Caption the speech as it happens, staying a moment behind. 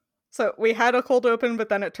So we had a cold open, but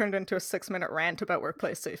then it turned into a 6-minute rant about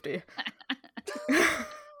workplace safety.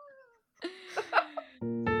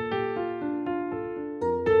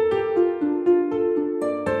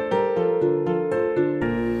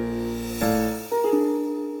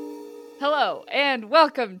 Hello, and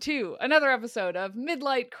welcome to another episode of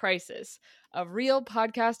Midlight Crisis, a real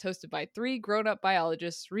podcast hosted by 3 grown-up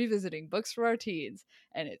biologists revisiting books for our teens,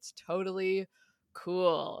 and it's totally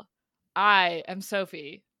cool. I am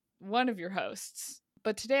Sophie, one of your hosts,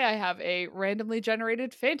 but today I have a randomly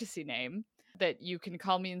generated fantasy name that you can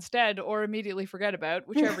call me instead or immediately forget about,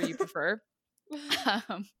 whichever you prefer.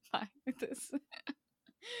 This...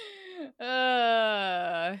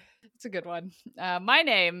 it's a good one. My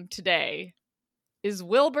name today is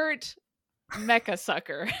Wilbert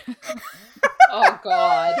Mechasucker. Oh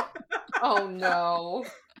god. Oh no.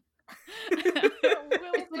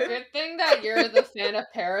 It's a good thing that you're the fan of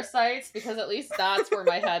parasites, because at least that's where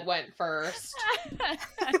my head went first.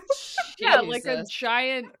 Yeah, like a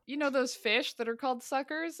giant, you know those fish that are called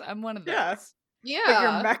suckers? I'm one of those. Yeah. But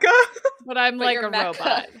you're Mecha? But I'm like a mecha.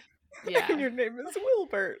 robot. Yeah. And your name is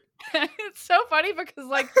Wilbert. It's so funny because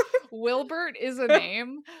like Wilbert is a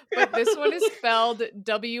name, but this one is spelled Willbert, and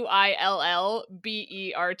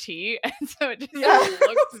so it just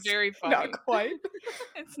looks very funny. Not quite.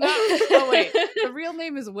 It's not. Oh wait, the real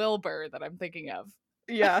name is Wilbur that I'm thinking of.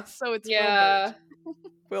 Yeah. So it's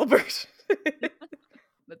Wilbert.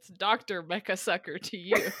 That's Dr. Mechasucker to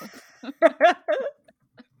you.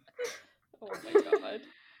 Oh my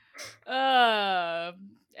god.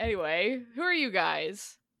 Anyway, who are you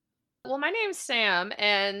guys? Well, my name's Sam,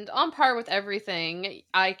 and on par with everything,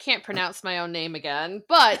 I can't pronounce my own name again,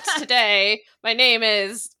 but today, my name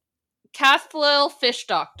is Cathlil Fish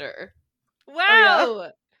Doctor. Wow!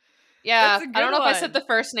 Yeah, That's a good I don't know one. if I said the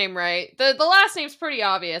first name right. The last name's pretty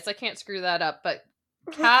obvious. I can't screw that up, but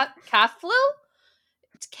Cathlil?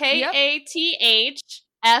 It's Kathlfle.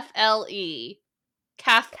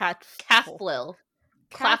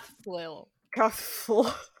 Cathlil. Cathlil.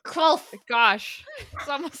 Cuffle. Gosh, it's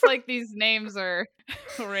almost like these names are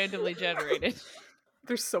randomly generated.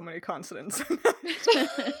 There's so many consonants.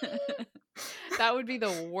 That would be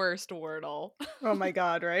the worst Wordle. Oh my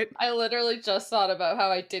god, right? I literally just thought about how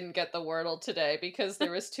I didn't get the Wordle today because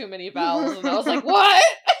there was too many vowels, and I was like, what?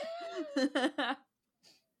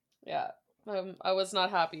 Yeah, I was not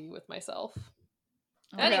happy with myself.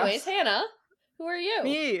 Anyways, Hannah, who are you?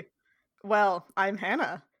 Me. Well, I'm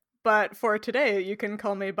Hannah. But for today, you can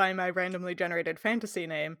call me by my randomly generated fantasy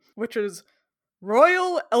name, which is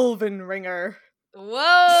Royal Elven Ringer.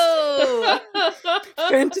 Whoa!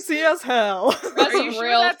 Fantasy as hell. That's Are you a sure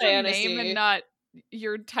real that's fantasy. a name and not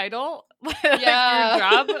your title? Yeah.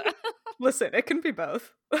 Your job? Listen, it can be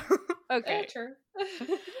both. Okay. True.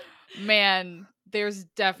 Man, there's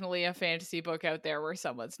definitely a fantasy book out there where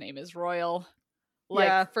someone's name is Royal. Like,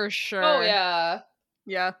 Yeah. for sure. Oh, yeah.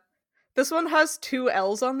 Yeah. This one has 2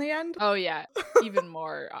 L's on the end. Oh, yeah. Even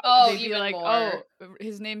more. Oh, They'd be even like, more. oh,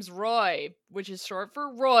 his name's Roy, which is short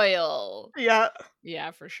for Royal. Yeah.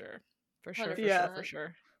 Yeah, for sure. For sure, for 100%. sure, for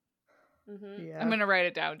sure. Mm-hmm. Yeah. I'm gonna write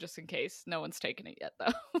it down just in case no one's taken it yet,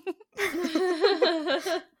 though.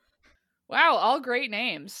 Wow, all great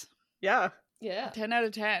names. Yeah. Yeah. 10 out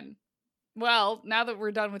of 10. Well, now that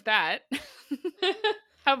we're done with that,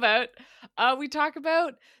 how about we talk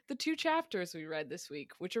about the 2 chapters we read this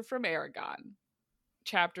week, which are from Eragon.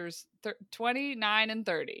 Chapters 29 and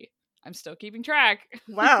 30. I'm still keeping track.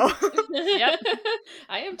 Wow. Yep.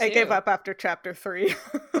 I am too. I gave up after chapter 3.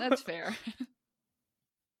 That's fair.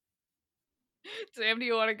 Sam, do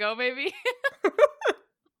you want to go, maybe?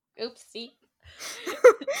 Oopsie.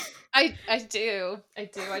 I do. I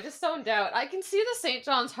just zoned out. I can see the St.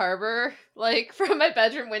 John's Harbor, like, from my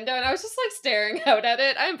bedroom window, and I was just, like, staring out at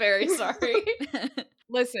it. I'm very sorry.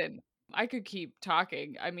 Listen, I could keep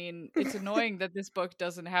talking. I mean, it's annoying that this book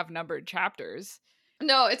doesn't have numbered chapters.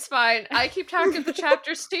 No, it's fine. I keep track of the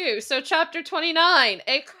chapters, too. So, chapter 29,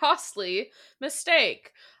 A Costly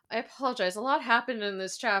Mistake. I apologize. A lot happened in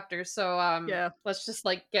this chapter, so Yeah. let's just,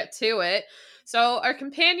 like, get to it. So, our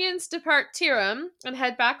companions depart Tiram and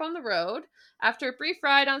head back on the road. After a brief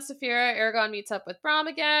ride on Saphira, Eragon meets up with Brahm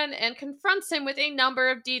again and confronts him with a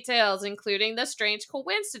number of details, including the strange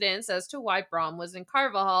coincidence as to why Brahm was in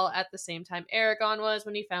Carvajal at the same time Eragon was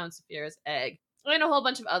when he found Saphira's egg, and a whole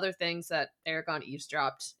bunch of other things that Eragon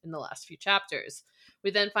eavesdropped in the last few chapters.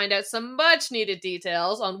 We then find out some much-needed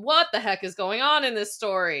details on what the heck is going on in this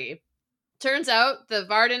story. Turns out the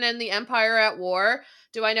Varden and the Empire are at war.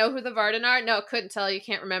 Do I know who the Varden are? No, couldn't tell you,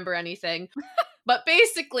 can't remember anything. But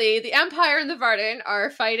basically, the Empire and the Varden are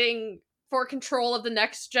fighting for control of the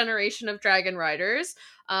next generation of dragon riders.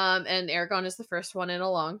 And Aegon is the first one in a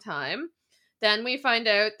long time. Then we find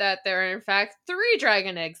out that there are in fact 3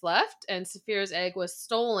 dragon eggs left, and Saphira's egg was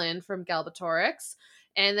stolen from Galbatorix.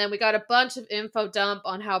 And then we got a bunch of info dump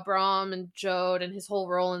on how Brom and Jode and his whole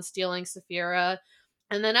role in stealing Saphira.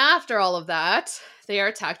 And then after all of that, they are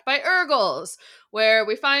attacked by Urgals, where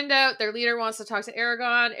we find out their leader wants to talk to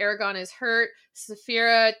Aegon. Aegon is hurt.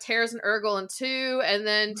 Saphira tears an Urgal in 2 and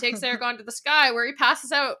then takes Aegon to the sky, where he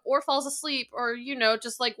passes out or falls asleep or,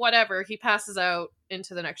 just like whatever. He passes out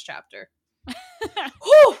into the next chapter.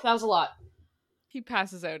 Whew, that was a lot. He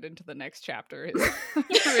passes out into the next chapter.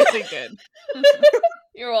 It's really good.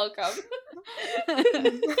 You're welcome.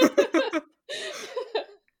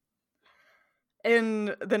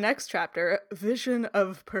 In the next chapter, Vision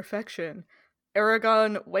of Perfection,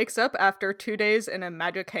 Aegon wakes up after 2 days in a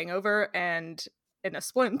magic hangover and in a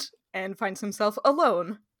splint, and finds himself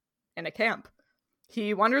alone in a camp.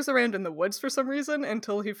 He wanders around in the woods for some reason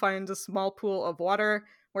until he finds a small pool of water,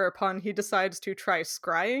 whereupon he decides to try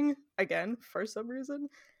scrying, again, for some reason.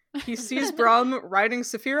 He sees Brom riding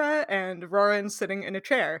Saphira and Roran sitting in a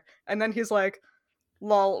chair, and then he's like,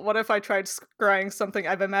 lol, what if I tried scrying something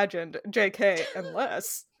I've imagined? JK,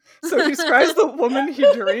 unless. So he scries the woman he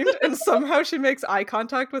dreamed, and somehow she makes eye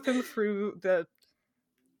contact with him through the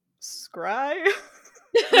scry?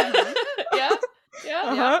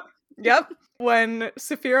 Yeah. Yep. When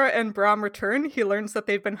Saphira and Brom return, he learns that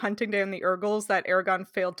they've been hunting down the Urgals that Aegon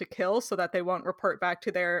failed to kill so that they won't report back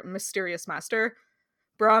to their mysterious master.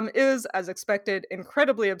 Brom is, as expected,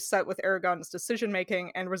 incredibly upset with Aegon's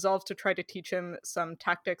decision-making and resolves to try to teach him some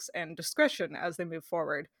tactics and discretion as they move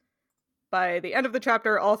forward. By the end of the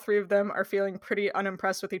chapter, all 3 of them are feeling pretty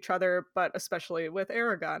unimpressed with each other, but especially with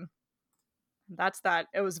Aegon. That's that.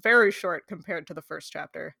 It was very short compared to the first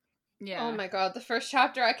chapter. Yeah. Oh my god, the first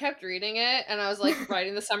chapter, I kept reading it, and I was like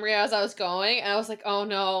writing the summary as I was going, and I was like, oh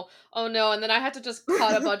no, and then I had to just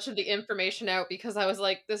cut a bunch of the information out because I was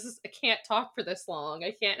like, I can't talk for this long.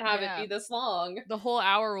 I can't have it be this long. The whole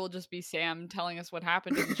hour will just be Sam telling us what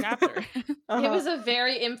happened in the chapter. It was a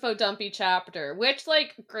very info dumpy chapter, which,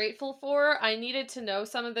 grateful for. I needed to know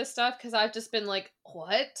some of this stuff because I've just been like,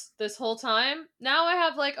 what? This whole time? Now I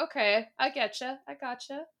have okay, I getcha, I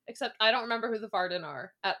gotcha. Except I don't remember who the Varden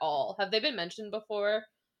are at all. Have they been mentioned before?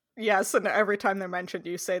 Yes, and every time they're mentioned,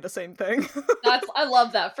 you say the same thing. I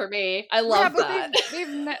love that for me. I love that.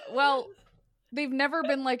 They've never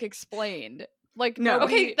been explained. No.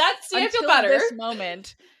 Nobody, okay, that's I feel until better. This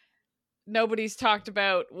moment, nobody's talked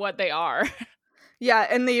about what they are.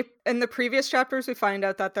 Yeah, in the previous chapters, we find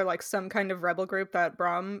out that they're some kind of rebel group that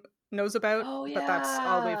Brom knows about. Oh, yeah. But that's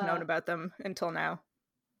all we've known about them until now.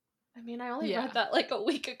 I mean, I only read that a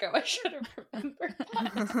week ago. I should have remembered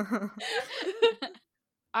that.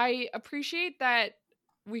 I appreciate that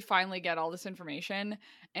we finally get all this information,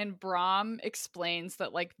 and Brom explains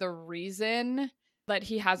that the reason that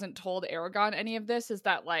he hasn't told Aegon any of this is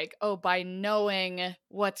that by knowing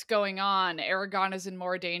what's going on, Aegon is in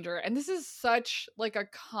more danger. And this is such a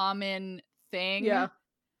common thing. Yeah.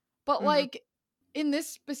 But in this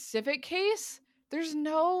specific case, there's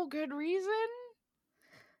no good reason.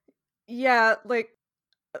 Yeah,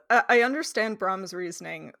 I understand Brom's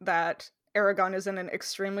reasoning that Aegon is in an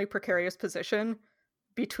extremely precarious position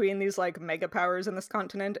between these mega powers in this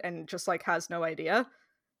continent and just has no idea.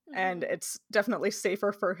 Mm-hmm. And it's definitely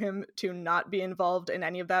safer for him to not be involved in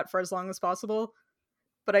any of that for as long as possible.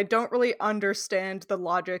 But I don't really understand the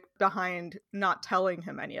logic behind not telling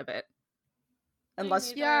him any of it.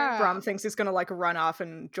 Unless Brom thinks he's gonna run off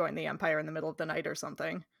and join the Empire in the middle of the night or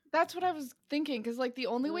something. That's what I was thinking, because the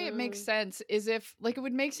only way it makes sense is if it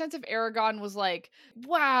would make sense if Aegon was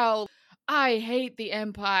wow, I hate the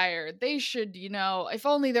Empire. They should, if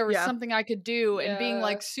only there was something I could do, and being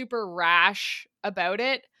super rash about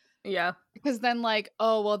it. Yeah. Because then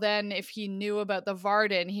oh, well then if he knew about the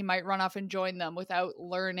Varden, he might run off and join them without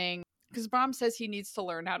learning. Because Brom says he needs to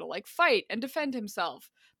learn how to fight and defend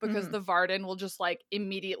himself, because the Varden will just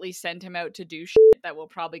immediately send him out to do shit that will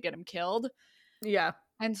probably get him killed. Yeah.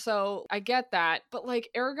 And so I get that, but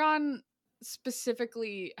Aegon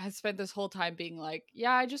specifically has spent this whole time being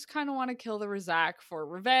yeah, I just kind of want to kill the Razak for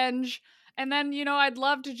revenge, and then I'd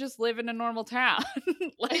love to just live in a normal town.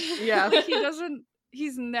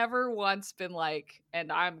 He's never once been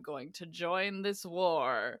and I'm going to join this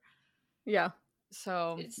war. Yeah.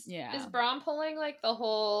 So is Brom pulling the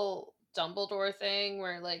whole Dumbledore thing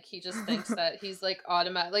where he just thinks that he's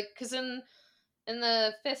automatic, because in in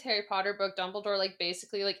the fifth Harry Potter book, Dumbledore like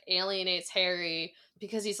basically like alienates Harry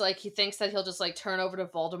because he's like, he thinks that he'll just like turn over to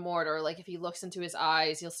Voldemort, or like if he looks into his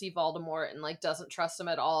eyes he'll see Voldemort, and like doesn't trust him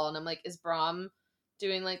at all. And I'm like, is Brom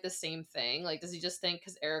doing like the same thing? Like, does he just think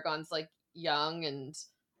because Aragon's like young and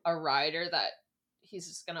a rider that he's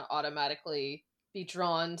just gonna automatically be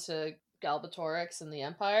drawn to Galbatorix and the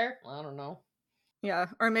Empire? I don't know. Yeah,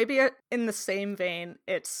 or maybe in the same vein,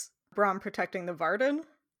 it's Brom protecting the Varden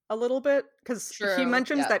a little bit, because he True,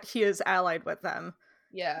 mentions yeah. that he is allied with them,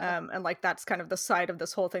 Yeah. and like that's kind of the side of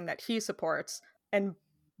this whole thing that he supports. And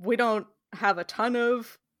we don't have a ton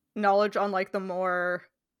of knowledge on like the more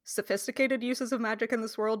sophisticated uses of magic in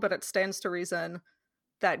this world, but it stands to reason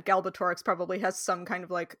that Galbatorix probably has some kind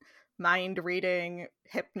of like mind reading,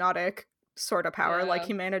 hypnotic sort of power. Like Yeah.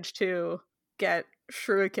 he managed to get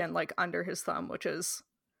Shuriken like under his thumb, which is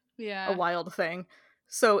Yeah. a wild thing.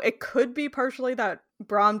 So it could be partially that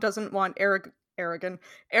Brom doesn't want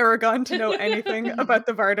Aragon to know anything about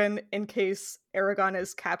the Varden in case Aragon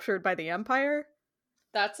is captured by the Empire.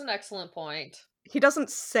 That's an excellent point. He doesn't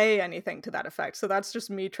say anything to that effect, so that's just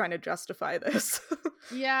me trying to justify this.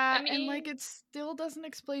 Yeah, I and like mean- it still doesn't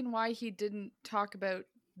explain why he didn't talk about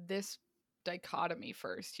this dichotomy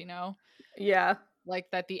first, you know? Yeah. Like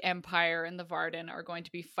that the Empire and the Varden are going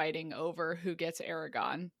to be fighting over who gets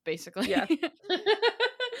Aragon, basically. Yeah.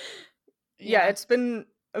 Yeah, it's been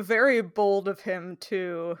very bold of him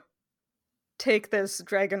to take this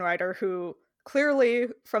dragon rider who clearly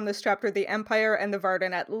from this chapter the Empire and the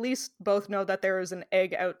Varden at least both know that there is an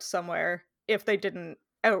egg out somewhere, if they didn't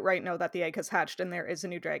outright know that the egg has hatched and there is a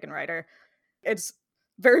new dragon rider. It's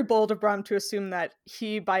very bold of Brom to assume that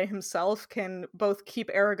he by himself can both keep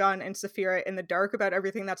Aragon and Saphira in the dark about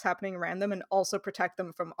everything that's happening around them and also protect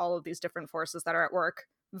them from all of these different forces that are at work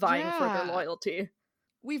vying for their Yeah. loyalty.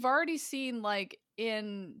 We've already seen, like,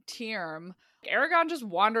 in Tierm, Aragon just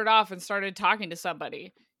wandered off and started talking to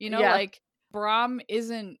somebody. You know, Yeah. like, Brom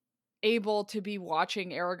isn't able to be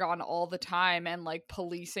watching Aragon all the time and, like,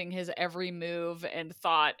 policing his every move and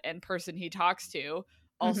thought and person he talks to.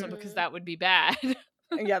 Also Mhm. because that would be bad.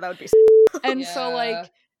 Yeah, that would be And so, Yeah.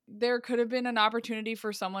 like, there could have been an opportunity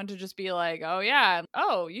for someone to just be like, oh, yeah,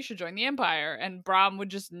 oh, you should join the Empire. And Brom would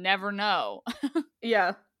just never know.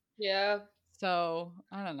 Yeah. Yeah. So,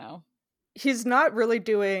 I don't know. He's not really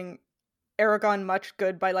doing Aragon much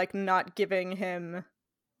good by like not giving him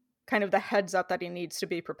kind of the heads up that he needs to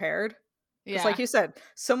be prepared. Because Yeah. like you said,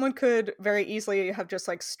 someone could very easily have just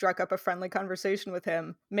like struck up a friendly conversation with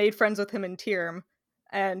him, made friends with him in Tierm,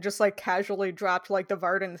 and just like casually dropped like the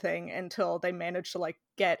Varden thing until they managed to like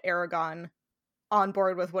get Aragon on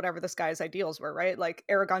board with whatever this guy's ideals were, right? Like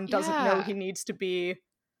Aragon doesn't know Yeah. he needs to be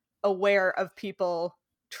aware of people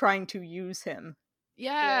trying to use him.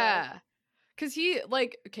 Yeah. Because he,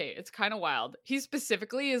 like, okay, it's kind of wild. He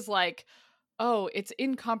specifically is like, oh, it's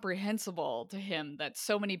incomprehensible to him that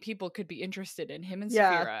so many people could be interested in him and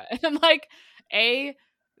Yeah. Saphira. And I'm like, A,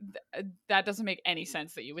 that doesn't make any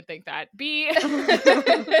sense that you would think that. B,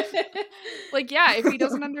 like, yeah, if he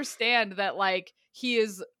doesn't understand that, like, he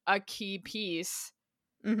is a key piece,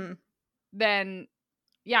 Hmm. then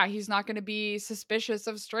yeah, he's not going to be suspicious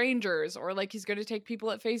of strangers or like he's going to take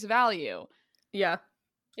people at face value. Yeah.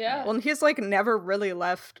 Yeah. Well, and he's like never really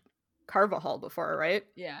left Carvajal before, right?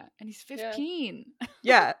 Yeah, and he's Yeah. 15.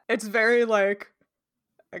 Yeah, it's very like,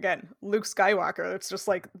 again, Luke Skywalker. It's just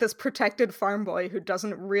like this protected farm boy who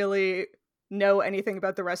doesn't really know anything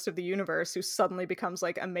about the rest of the universe who suddenly becomes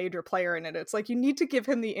like a major player in it. It's like you need to give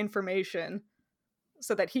him the information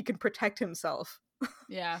so that he can protect himself.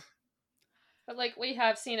 Yeah. But like we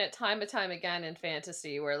have seen it time and time again in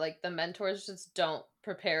fantasy where like the mentors just don't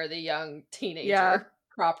prepare the young teenager Yeah.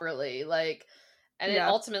 properly. Like, and it Yeah.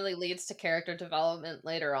 ultimately leads to character development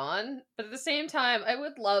later on. But at the same time, I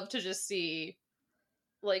would love to just see,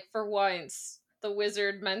 like, for once, the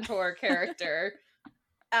wizard mentor character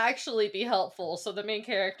actually be helpful so the main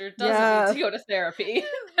character doesn't Yeah. need to go to therapy.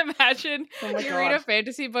 Imagine Oh my you read a God.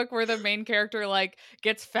 fantasy book where the main character like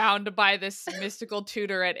gets found by this mystical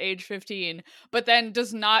tutor at age 15, but then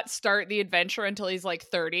does not start the adventure until he's like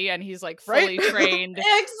 30 and he's like fully Right? trained,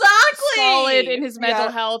 Exactly! solid in his mental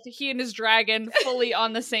Yeah. health. He and his dragon fully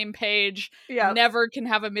on the same page. Yeah. Never can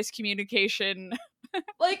have a miscommunication.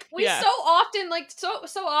 Like we Yeah. so often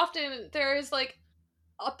so often there is like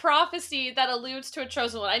a prophecy that alludes to a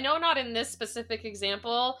chosen one. I know not in this specific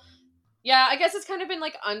example. Yeah, I guess it's kind of been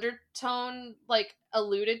like undertone like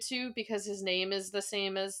alluded to because his name is the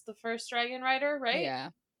same as the first dragon rider, right? Yeah.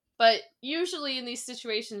 But usually in these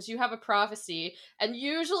situations you have a prophecy and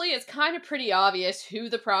usually it's kind of pretty obvious who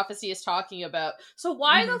the prophecy is talking about. So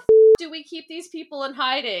why the Mhm. do we keep these people in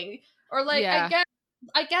hiding? Or like Yeah.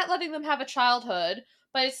 I get letting them have a childhood,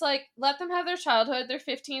 but it's like, let them have their childhood. They're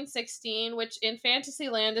 15, 16, which in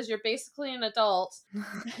Fantasyland is you're basically an adult.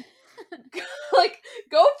 Like,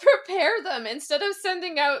 go prepare them instead of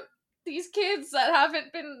sending out these kids that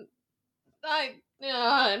haven't been.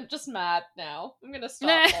 I'm just mad now. I'm gonna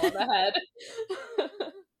stop falling ahead.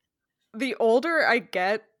 The older I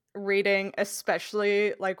get reading,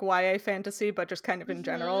 especially like YA fantasy, but just kind of in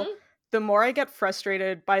general, the more I get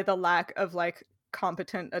frustrated by the lack of like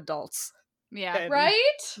competent adults. Yeah.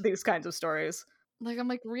 Right? These kinds of stories. Like, I'm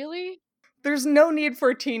like, really? There's no need for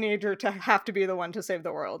a teenager to have to be the one to save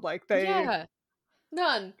the world. Like, Yeah.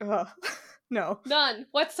 None. No. None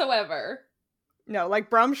whatsoever. No, like,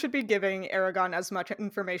 Brom should be giving Eragon as much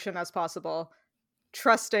information as possible,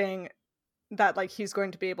 trusting that, like, he's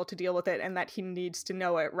going to be able to deal with it and that he needs to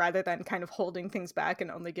know it, rather than kind of holding things back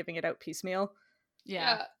and only giving it out piecemeal.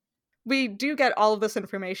 Yeah. We do get all of this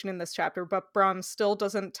information in this chapter, but Brom still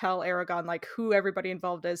doesn't tell Eragon, like, who everybody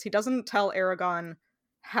involved is. He doesn't tell Eragon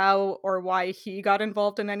how or why he got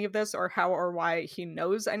involved in any of this, or how or why he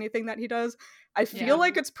knows anything that he does. I feel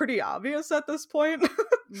like it's pretty obvious at this point.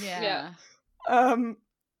 Yeah.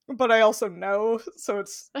 But I also know, so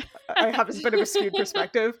I have a bit of a skewed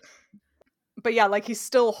perspective. But yeah, like, he's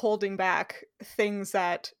still holding back things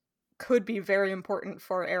that could be very important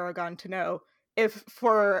for Eragon to know. If,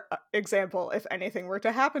 for example, if anything were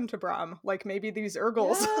to happen to Brom, like maybe these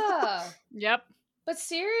Urgles. Yeah. Yep. But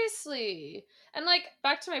seriously. And like,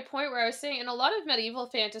 back to my point where I was saying, in a lot of medieval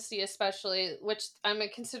fantasy especially, which I'm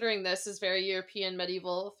considering this is very European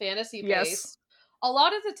medieval fantasy based, a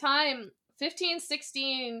lot of the time 15,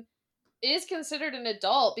 16 is considered an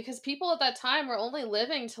adult because people at that time were only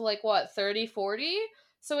living to like, what, 30, 40?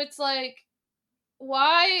 So it's like,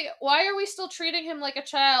 why are we still treating him like a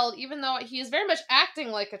child, even though he is very much acting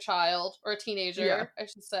like a child, or a teenager, I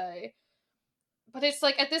should say. But it's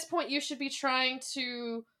like, at this point, you should be trying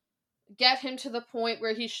to get him to the point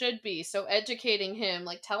where he should be. So educating him,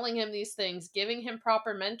 like telling him these things, giving him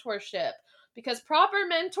proper mentorship. Because proper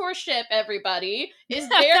mentorship, everybody, is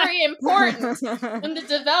very important in the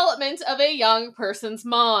development of a young person's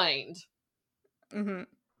mind. Mm-hmm.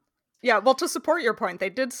 Yeah, well, to support your point, they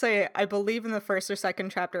did say, I believe in the first or second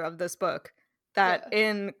chapter of this book, that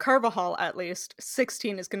in Carvajal, at least,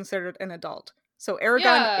 16 is considered an adult. So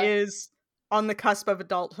Eragon is on the cusp of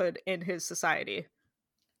adulthood in his society.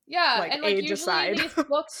 Yeah, like, and like age usually aside. in these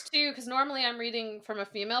books too, because normally I'm reading from a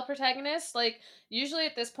female protagonist, like usually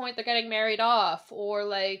at this point they're getting married off, or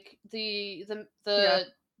like the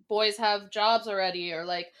boys have jobs already, or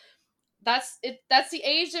like that's the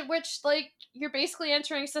age at which like you're basically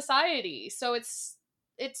entering society. So it's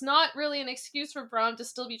not really an excuse for Brom to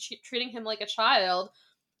still be treating him like a child.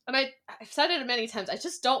 And I've said it many times, I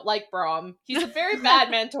just don't like Brom. He's a very bad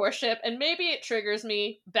mentorship, and maybe it triggers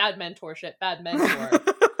me. Bad mentorship, bad mentor.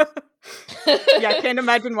 Yeah, I can't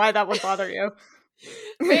imagine why that would bother you.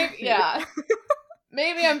 Maybe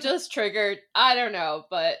I'm just triggered. I don't know,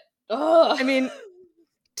 but I mean,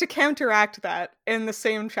 to counteract that, in the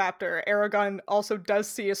same chapter, Eragon also does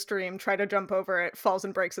see a stream, try to jump over it, falls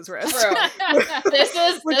and breaks his wrist. True. This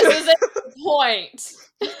is a point.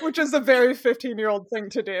 Which is a very 15-year-old thing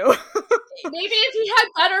to do. Maybe if he had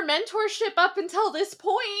better mentorship up until this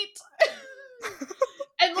point.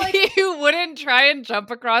 And like, you wouldn't try and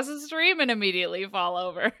jump across a stream and immediately fall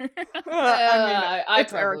over. I mean,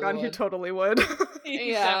 it's Eragon, he totally would.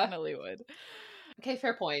 He definitely would. Okay,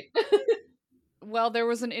 fair point. Well, there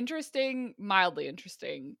was an mildly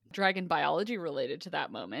interesting dragon biology related to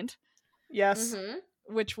that moment. Yes. Mm-hmm.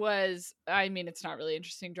 Which was, I mean, it's not really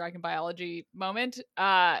interesting dragon biology moment.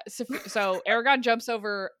 So Eragon jumps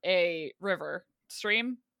over a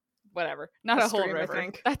stream, whatever. Not a whole river. I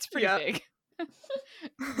think. That's pretty big.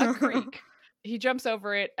 A creek. He jumps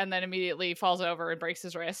over it and then immediately falls over and breaks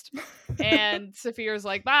his wrist. And Saphir's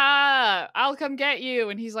like, I'll come get you.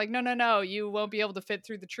 And he's like, no, you won't be able to fit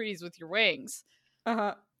through the trees with your wings.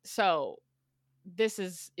 Uh-huh. So this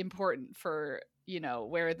is important for,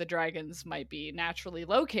 where the dragons might be naturally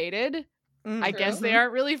located. I guess they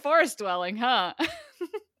aren't really forest dwelling, huh?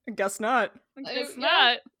 I guess not. I guess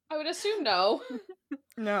not. I would assume no.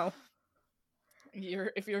 No.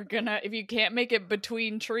 If you can't make it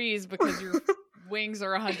between trees because your wings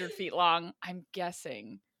are 100 feet long, I'm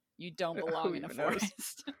guessing you don't belong in a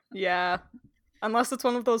forest. Yeah. Unless it's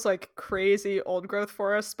one of those like crazy old growth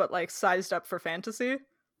forests, but like sized up for fantasy.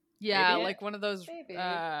 Yeah, maybe. Like one of those, what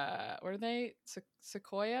are they?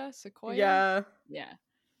 Sequoia? Yeah. Yeah.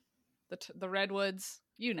 The redwoods,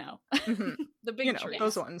 Mm-hmm. the big trees.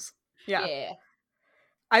 Those ones. Yeah. Yeah.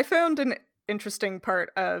 I found an interesting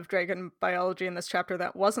part of dragon biology in this chapter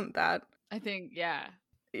that wasn't that. I think, yeah.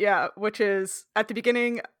 Yeah, which is at the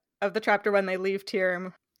beginning of the chapter when they leave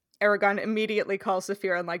Tyrim, Eragon immediately calls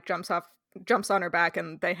Saphira and like jumps on her back,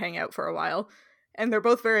 and they hang out for a while. And they're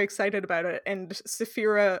both very excited about it, and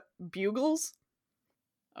Saphira bugles.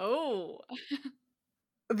 Oh.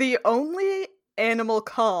 The only animal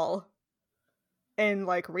call in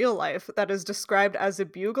like real life that is described as a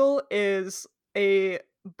bugle is a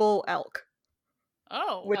bull elk.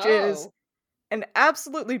 Oh. Which is an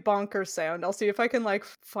absolutely bonkers sound. I'll see if I can like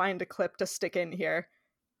find a clip to stick in here.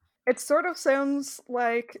 It sort of sounds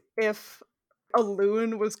like if a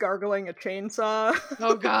loon was gargling a chainsaw.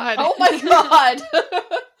 Oh god. Oh my god!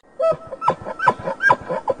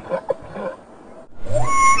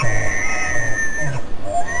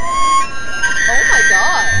 Oh my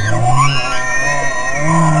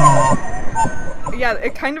god! Yeah,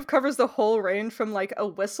 it kind of covers the whole range from like a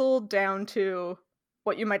whistle down to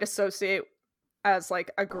what you might associate as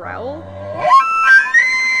like a growl.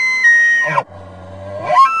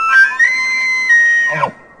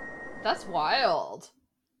 That's wild.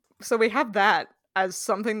 So we have that as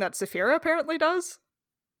something that Saphira apparently does.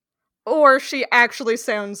 Or she actually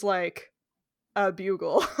sounds like a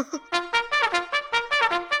bugle.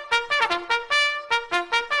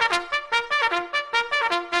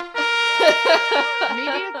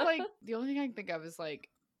 Maybe it's like, the only thing I can think of is like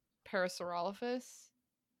Parasaurolophus.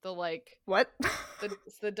 The like What?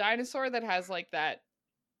 the dinosaur that has like that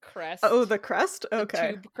crest. Oh, the crest? the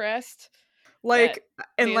Okay. tube crest. Like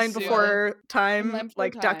In they Line assume- Before Time, In Line Before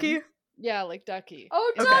like Time. Ducky? Yeah, like Ducky.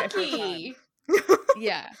 Oh, Okay. Ducky!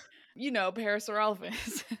 Yeah. You know,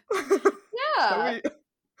 Parasaurolophus. Yeah.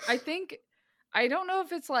 I think, I don't know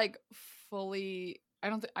if it's like fully, I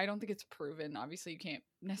don't think it's proven. Obviously you can't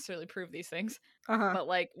necessarily prove these things. Uh-huh. But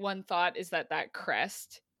like one thought is that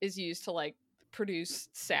crest is used to like produce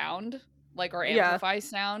sound, like, or Yeah. amplify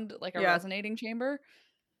sound, like a Yeah. resonating chamber.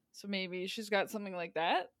 So maybe she's got something like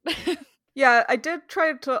that. Yeah, I did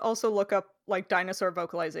try to also look up like dinosaur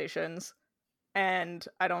vocalizations, and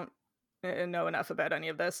I don't know enough about any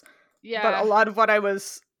of this. Yeah. But a lot of what I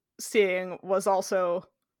was seeing was also,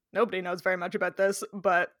 nobody knows very much about this,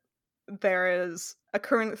 but there is a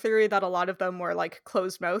current theory that a lot of them were like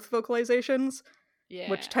closed mouth vocalizations, Yeah.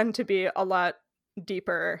 which tend to be a lot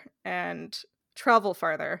deeper and travel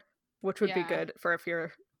farther, which would be Yeah. good for if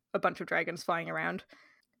you're a bunch of dragons flying around.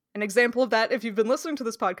 An example of that, if you've been listening to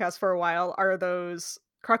this podcast for a while, are those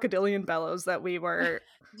crocodilian bellows that we were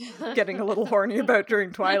getting a little horny about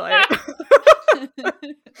during Twilight.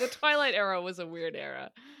 The Twilight era was a weird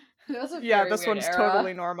era. That was a Yeah, very this weird one's era.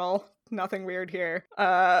 totally normal. Nothing weird here.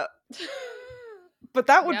 But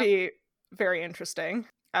that would Yep. be very interesting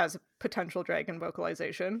as a potential dragon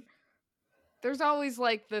vocalization. There's always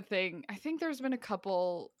like the thing, I think there's been a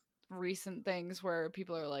couple recent things where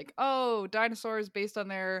people are like, oh, dinosaurs based on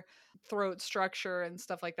their throat structure and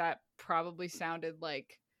stuff like that probably sounded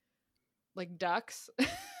like ducks.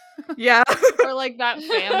 Yeah. Or like that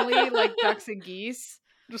family, like ducks and geese.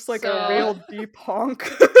 Just like So- a real deep honk.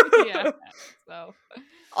 Yeah. So,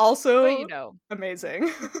 Also, but you know, amazing.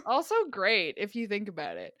 also great if you think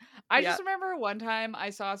about it. I Yeah. just remember one time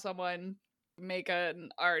I saw someone make an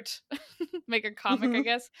art, make a comic, I Mhm.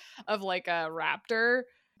 guess, of like a raptor,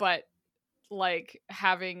 but like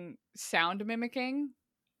having sound mimicking.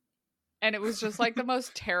 And it was just like the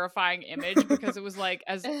most terrifying image because it was like,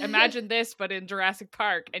 as imagine this, but in Jurassic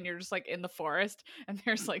Park, and you're just like in the forest, and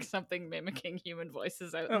there's like something mimicking human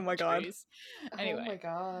voices out Oh in my the God. trees. Oh Anyway. my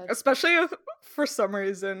god. Especially if, for some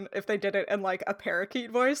reason, if they did it in like a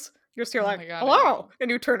parakeet voice, you're just here Oh like, my God, I hello! know.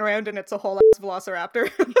 And you turn around and it's a whole ass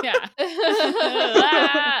velociraptor. Yeah.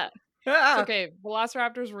 Ah! Ah! It's okay.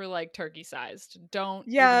 Velociraptors were like turkey sized. Don't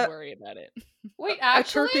Yeah. even worry about it. Wait, A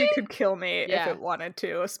actually? turkey could kill me Yeah. if it wanted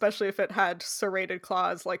to, especially if it had serrated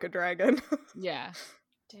claws like a dragon. Yeah.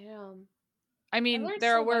 Damn. I mean, learned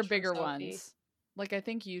there so were much from bigger Sophie. ones. Like I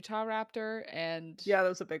think Utah Raptor, and Yeah, that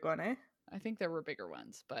was a big one, eh? I think there were bigger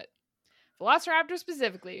ones, but Velociraptor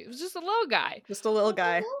specifically, it was just a little guy. Just a little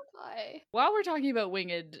guy. Little guy. While we're talking about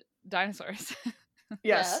winged dinosaurs,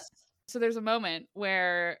 Yes. so there's a moment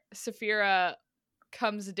where Saphira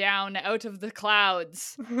comes down out of the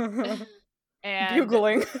clouds and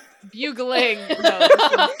Bugling. bugling. No,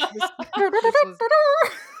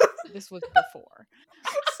 this was before.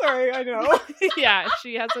 Sorry, I know. Yeah,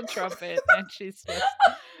 she has a trumpet and she's just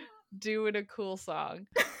doing a cool song.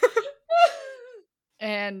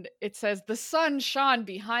 And it says, the sun shone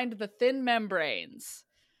behind the thin membranes.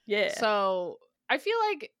 Yeah. So I feel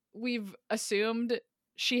like we've assumed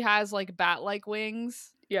she has like bat-like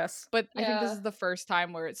wings. Yes. But I think this Yeah. is the first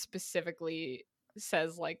time where it specifically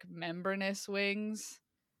says like membranous wings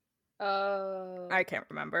Oh. I can't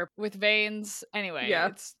remember. with veins. Anyway, Yeah.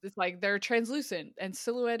 it's like they're translucent and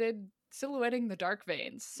silhouetting the dark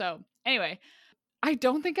veins. So anyway, I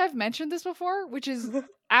don't think I've mentioned this before, which is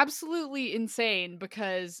absolutely insane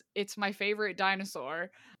because it's my favorite dinosaur,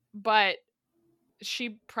 but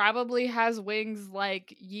she probably has wings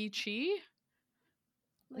like Yi Chi,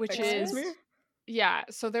 which Excuse is me? yeah.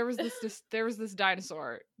 So there was this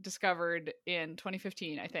dinosaur discovered in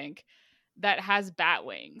 2015, I think, that has bat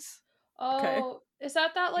wings. Oh, is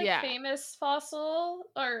that like Yeah. famous fossil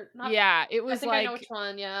or not? Yeah, it I was think I know like which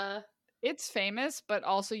one. Yeah. it's famous, but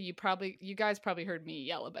also you guys probably heard me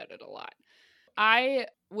yell about it a lot. I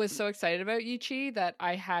was so excited about Yi Chi that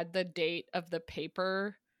I had the date of the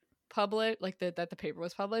paper that the paper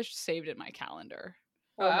was published saved in my calendar.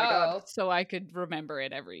 Oh my god. Wow. So I could remember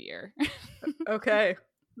it every year. Okay.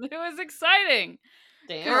 It was exciting.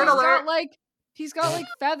 Damn. Nerd He's got like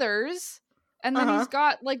feathers, and then he's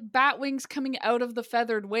got like bat wings coming out of the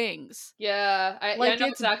feathered wings. Yeah, I Like, know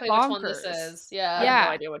it's exactly which one this bonkers. is. Yeah. I Yeah. have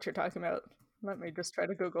no idea what you're talking about. Let me just try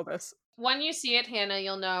to Google this. When you see it, Hannah,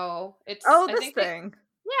 you'll know. It's Oh, I this think they- thing.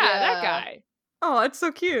 Yeah, that Yeah. guy. Oh, it's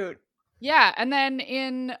so cute. Yeah, and then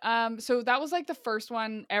in so that was like the first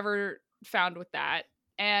one ever found with that.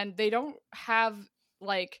 And they don't have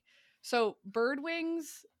like so bird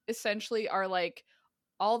wings essentially are like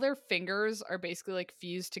all their fingers are basically like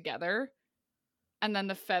fused together. And then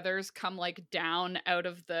the feathers come like down out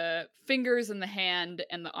of the fingers and the hand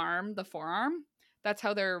and the arm, the forearm. That's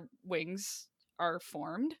how their wings are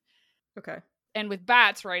formed. Okay. And with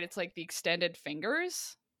bats, right, it's like the extended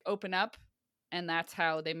fingers open up, and that's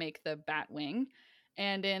how they make the bat wing.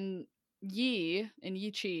 And in Yi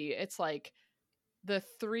Chi, it's like the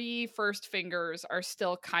 3 first fingers are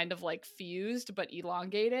still kind of like fused but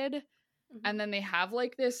elongated. Mhm. And then they have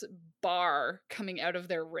like this bar coming out of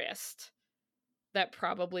their wrist that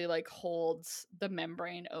probably like holds the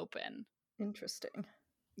membrane open. Interesting.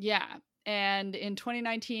 Yeah. And in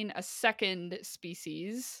 2019, a second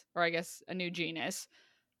species, or I guess a new genus,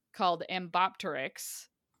 called Ambopteryx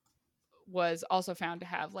was also found to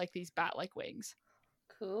have like these bat-like wings.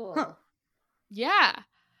 Cool. Huh. Yeah.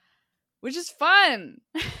 Which is fun.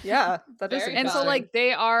 Yeah, that is Very And so interesting. like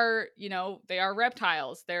they are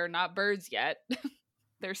reptiles. They're not birds yet.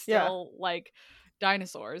 They're still like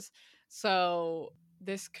dinosaurs. So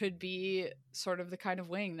this could be sort of the kind of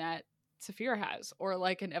wing that Saphira has, or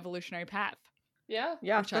like an evolutionary path. Yeah.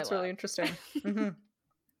 Yeah, which I that's really love. interesting. hmm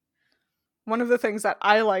One of the things that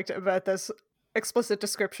I liked about this explicit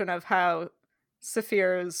description of how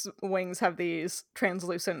Saphira's wings have these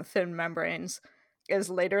translucent thin membranes is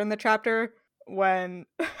later in the chapter when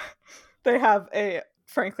they have a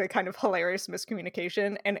frankly kind of hilarious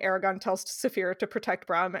miscommunication, and Eragon tells Saphira to protect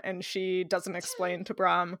Brahm, and she doesn't explain to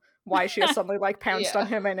Brahm why she has suddenly like pounced on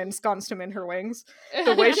him and ensconced him in her wings.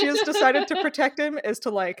 The way she has decided to protect him is to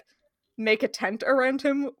like make a tent around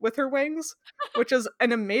him with her wings, which is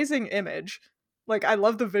an amazing image. Like, I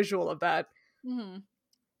love the visual of that. Mm-hmm.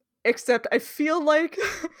 Except I feel like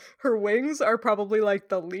her wings are probably like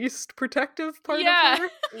the least protective part of her.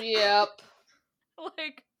 Yep.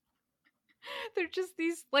 Like they're just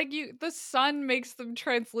these like the sun makes them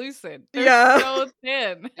translucent. They're Yeah. so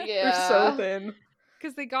thin. Yeah. They're so thin.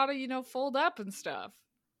 Because they gotta, fold up and stuff.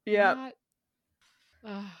 Yeah.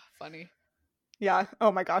 Funny. Yeah.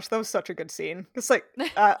 Oh my gosh, that was such a good scene. It's like,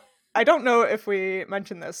 I don't know if we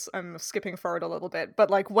mentioned this. I'm skipping forward a little bit, but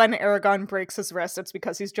like when Eragon breaks his wrist, it's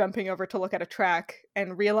because he's jumping over to look at a track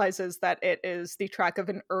and realizes that it is the track of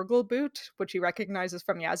an Urgle boot, which he recognizes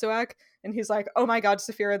from Yazuak. And he's like, "Oh my god,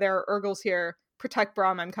 Saphira, there are Urgles here. Protect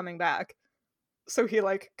Brahm, I'm coming back." So he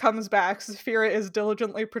like comes back. Saphira is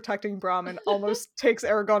diligently protecting Brahm and almost takes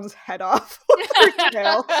Eragon's head off with her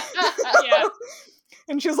tail. Yeah.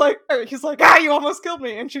 And he's like, "You almost killed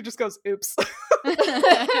me." And she just goes, "Oops."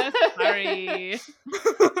 Sorry.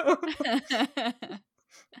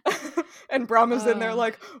 And Brahm is in there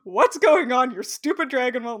like, "What's going on? Your stupid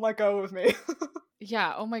dragon won't let go of me."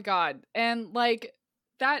 Yeah, oh my god. And like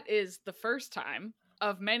that is the first time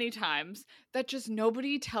of many times that just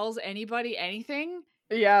nobody tells anybody anything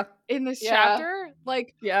Yeah. in this Yeah. chapter.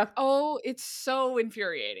 Like, Yeah. oh, it's so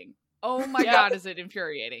infuriating. Oh my Yep. god, is it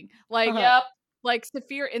infuriating? Like, Uh-huh. Yep. like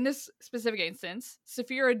Saphira, in this specific instance,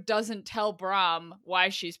 Saphira doesn't tell Brahm why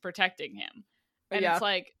she's protecting him. And Yeah. it's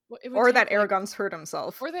like, it would Or take, that like- Eragon's hurt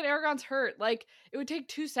himself. or that Eragon's hurt. Like, it would take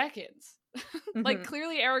 2 seconds. Like, Mhm.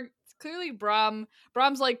 clearly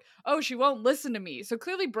Brahm's like, oh, she won't listen to me. So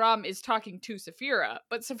clearly Brahm is talking to Saphira,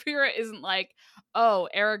 but Saphira isn't like, oh,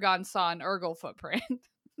 Eragon saw an Urgle footprint.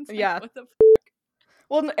 It's Yeah. What the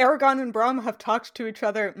Well, Aragon and Brom have talked to each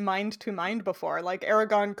other mind to mind before. Like,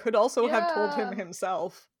 Aragon could also have told him Yeah.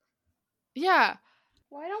 himself. Yeah.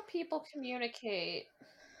 Why don't people communicate?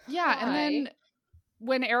 Yeah, and Why? then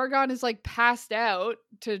when Aragon is like passed out,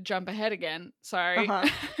 to jump ahead again, sorry.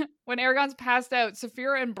 Uh-huh. When Aragon's passed out,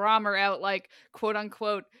 Saphira and Brom are out like quote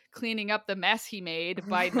unquote cleaning up the mess he made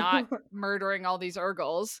by not murdering all these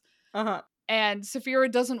Urgles. Uh-huh. And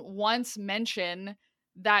Saphira doesn't once mention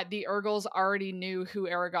that the Urgles already knew who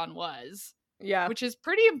Aragon was, Yeah. which is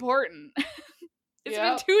pretty important. It's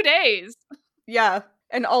Yep. been 2 days. Yeah.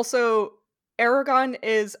 And also, Aragon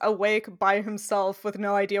is awake by himself with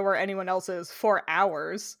no idea where anyone else is for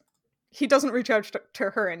hours. He doesn't reach out to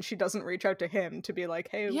her, and she doesn't reach out to him to be like,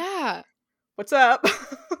 hey, Yeah, what's up?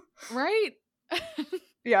 right?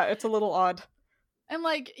 Yeah, it's a little odd. And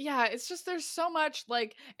like, yeah, it's just there's so much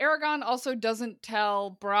like Aragon also doesn't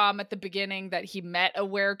tell Brom at the beginning that he met a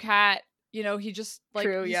werecat. You know, he just like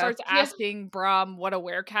True, he yeah. starts asking Brom what a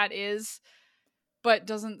werecat is, but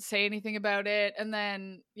doesn't say anything about it. And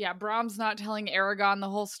then yeah, Brom's not telling Aragon the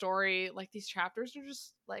whole story. Like these chapters are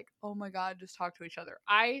just like, oh my god, just talk to each other.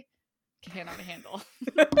 I cannot handle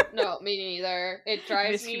No, me neither. It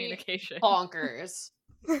drives me miscommunication. bonkers.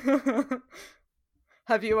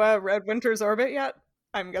 Have you read Winter's Orbit yet?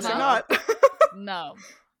 I'm guessing No. not. No.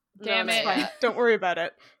 No, Damn not it. yet. Don't worry about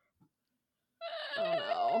it.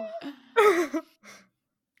 Oh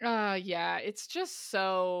no. Yeah, it's just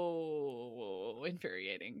so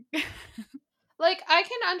infuriating. Like, I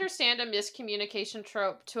can understand a miscommunication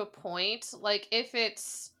trope to a point, like if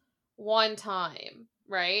it's one time,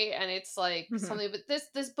 right? And it's like Mhm. something, but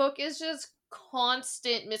this book is just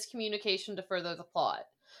constant miscommunication to further the plot.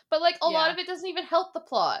 But like a lot Yeah. of it doesn't even help the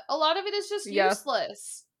plot. A lot of it is just Yeah.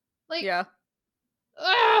 useless. Like, Yeah.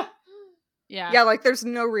 ugh! Yeah. Yeah, like there's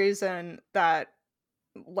no reason that,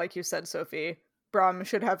 like you said, Sophie, Brom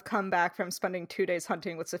should have come back from spending 2 days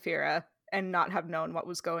hunting with Saphira and not have known what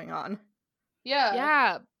was going on. Yeah.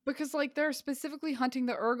 Yeah, because like they're specifically hunting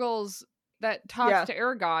the Urgles that talked Yeah. to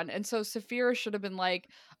Aragon, and so Saphira should have been like,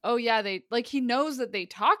 "Oh yeah, they like he knows that they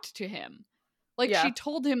talked to him, like Yeah. she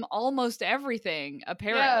told him almost everything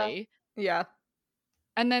apparently." Yeah.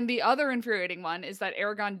 And then the other infuriating one is that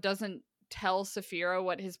Aragon doesn't tell Saphira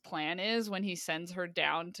what his plan is when he sends her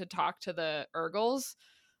down to talk to the Urgles.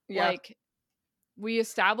 Yeah. Like we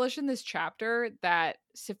establish in this chapter that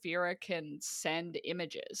Saphira can send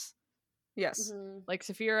images. Yes. Mhm. Like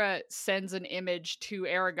Saphira sends an image to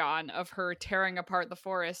Aragon of her tearing apart the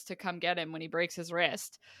forest to come get him when he breaks his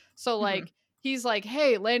wrist. So like he's like,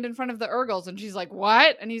 "Hey, land in front of the Urgles," and she's like,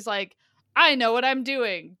 "What?" And he's like, "I know what I'm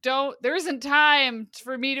doing. There isn't time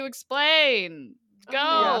for me to explain.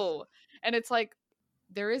 Go." And it's like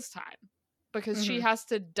there is time because she has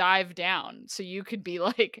to dive down so you could be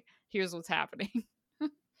like, "Here's what's happening."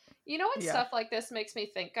 You know what Yeah. stuff like this makes me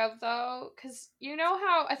think of though? Because you know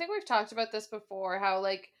how I think we've talked about this before, how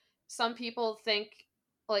like some people think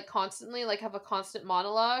like constantly, like have a constant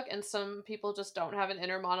monologue, and some people just don't have an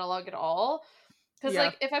inner monologue at all. Because Yeah.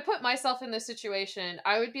 like if I put myself in this situation,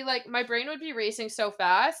 I would be like my brain would be racing so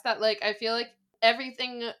fast that like I feel like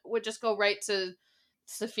everything would just go right to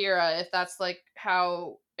Saphira if that's like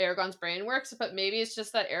how Aragon's brain works. But maybe it's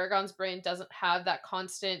just that Aragon's brain doesn't have that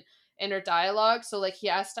constant inner dialogue, so like he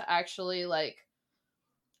has to actually like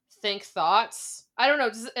think thoughts. I don't know,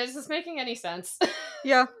 is this making any sense?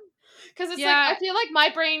 Yeah. Because it's Yeah. like I feel like my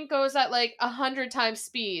brain goes at like 100 times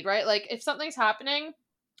speed, right? Like if something's happening,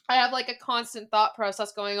 I have like a constant thought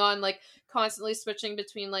process going on, like constantly switching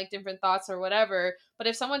between like different thoughts or whatever. But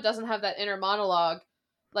if someone doesn't have that inner monologue,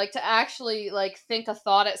 like to actually like think a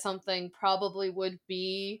thought at something probably would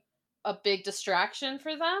be a big distraction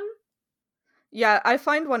for them. Yeah, I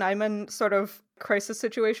find when I'm in sort of crisis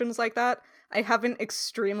situations like that, I have an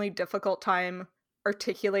extremely difficult time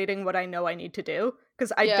articulating what I know I need to do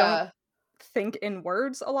because I don't think in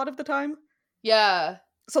words a lot of the time. Yeah.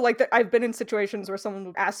 So like I've been in situations where someone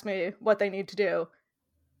will ask me what they need to do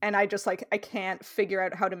and I just like I can't figure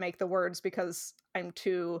out how to make the words because I'm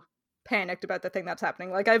too panicked about the thing that's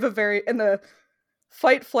happening. Like I have in the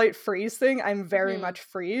fight, flight, freeze thing, I'm very much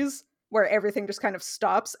freeze, where everything just kind of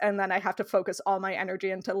stops and then I have to focus all my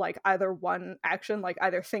energy into like either one action, like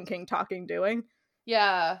either thinking, talking, doing.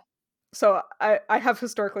 Yeah. So I have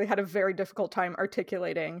historically had a very difficult time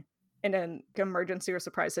articulating in an emergency or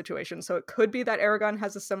surprise situation. So it could be that Aragon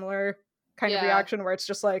has a similar kind of reaction where it's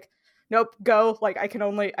just like, nope, go. Like I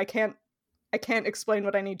can't explain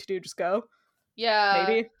what I need to do, just go. Yeah.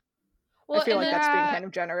 Maybe. Well, I feel like that's being kind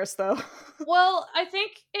of generous though. Well, I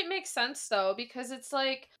think it makes sense though, because it's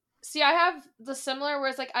like See, I have the similar where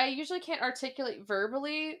it's like I usually can't articulate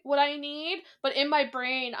verbally what I need, but in my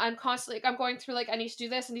brain I'm constantly I'm going through like I need to do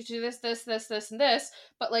this, I need to do this, and this.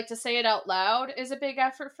 But like to say it out loud is a big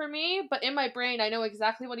effort for me. But in my brain I know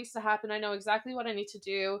exactly what needs to happen. I know exactly what I need to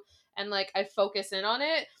do, and like I focus in on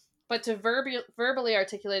it. But to verbally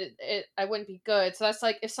articulate it, I wouldn't be good. So that's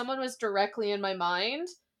like if someone was directly in my mind,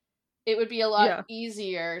 it would be a lot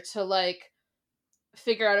easier to like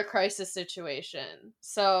figure out a crisis situation.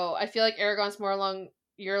 So I feel like Aragon's more along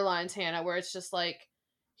your lines, Hannah, where it's just like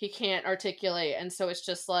he can't articulate, and so it's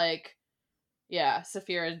just like, yeah,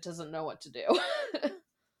 Saphira doesn't know what to do.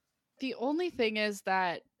 The only thing is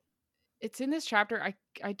that it's in this chapter.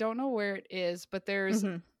 I don't know where it is, but there's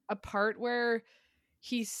a part where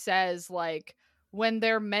he says like when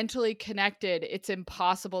they're mentally connected, it's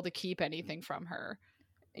impossible to keep anything from her.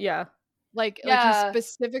 Yeah. Like he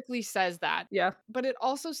specifically says that. Yeah. But it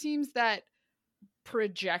also seems that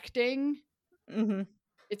projecting,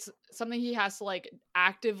 it's something he has to like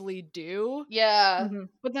actively do. Yeah.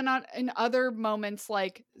 But then in other moments,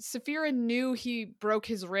 like Saphira knew he broke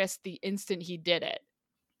his wrist the instant he did it.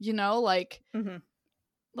 You know, like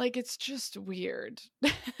it's just weird.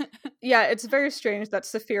 Yeah, it's very strange that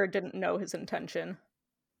Saphira didn't know his intention.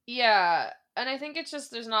 Yeah, and I think it's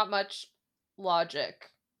just there's not much logic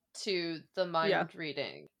to the mind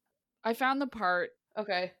reading. I found the part.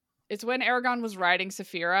 Okay. It's when Eragon was riding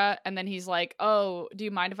Saphira, and then he's like, "Oh, do you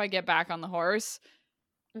mind if I get back on the horse?"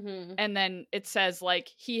 And then it says, like,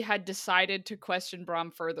 he had decided to question Brom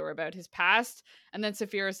further about his past, and then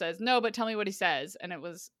Saphira says, "No, but tell me what he says." And it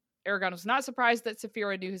was, Eragon was not surprised that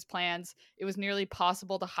Saphira knew his plans. It was nearly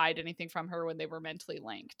possible to hide anything from her when they were mentally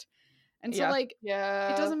linked. And so, like,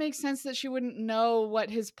 it doesn't make sense that she wouldn't know what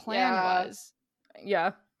his plan was.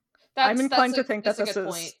 Yeah. I'm inclined to think that this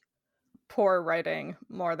is poor writing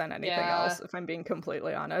more than anything else, if I'm being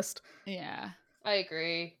completely honest. Yeah. I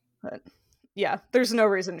agree. But yeah, there's no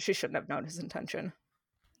reason she shouldn't have known his intention.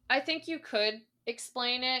 I think you could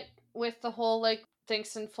explain it with the whole, like,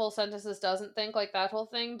 thinks in full sentences, doesn't think, like that whole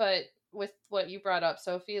thing, but with what you brought up,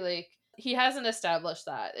 Sophie, like, he hasn't established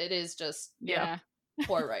that. It is just,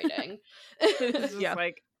 poor writing. It's just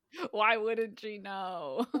like, why wouldn't she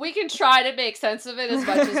know? We can try to make sense of it as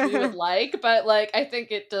much as we would like, but like I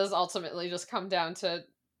think it does ultimately just come down to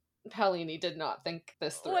Paolini did not think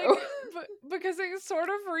this through. Like, because it sort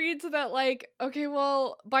of reads that like, okay,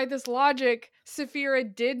 well, by this logic, Saphira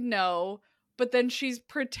did know, but then she's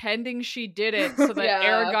pretending she did it so that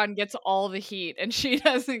Eragon gets all the heat and she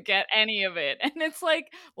doesn't get any of it. And it's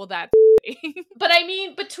like, well, that's But I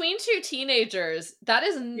mean, between two teenagers, that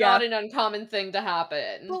is not an uncommon thing to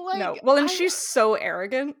happen. But like, no. Well, and she's so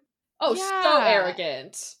arrogant. Oh, so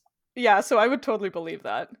arrogant. Yeah, so I would totally believe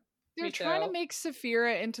that. They're trying to make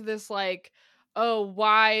Saphira into this like, oh,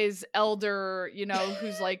 wise elder, you know,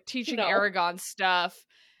 who's like teaching Eragon stuff.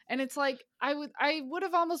 And it's like, I would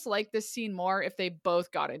have almost liked this scene more if they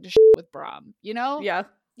both got into shit with Brom, you know? Yeah.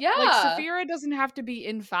 Yeah. Like, Saphira doesn't have to be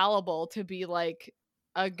infallible to be, like,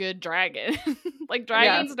 a good dragon. Like,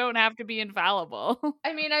 dragons don't have to be infallible.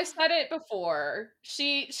 I mean, I said it before.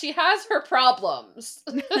 She has her problems.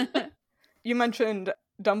 You mentioned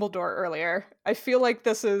Dumbledore earlier. I feel like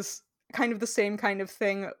this is kind of the same kind of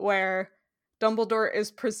thing where Dumbledore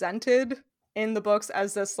is presented in the books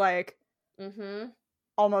as this, like,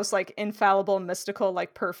 almost like infallible, mystical,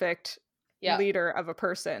 like perfect leader of a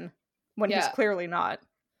person when he's clearly not.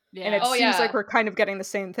 Yeah. And it seems like we're kind of getting the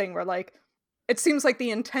same thing where like it seems like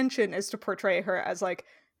the intention is to portray her as like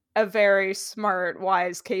a very smart,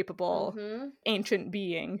 wise, capable ancient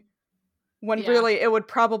being, when really it would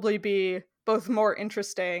probably be both more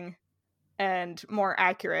interesting and more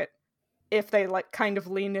accurate if they like kind of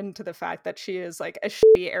leaned into the fact that she is like a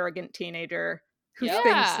shitty, arrogant teenager who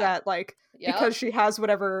thinks that like because she has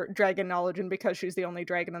whatever dragon knowledge and because she's the only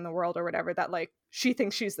dragon in the world or whatever, that like she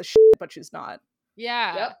thinks she's the shit, but she's not.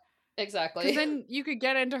 Yeah. Yep. Exactly. Because then you could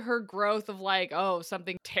get into her growth of like, oh,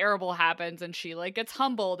 something terrible happens and she like gets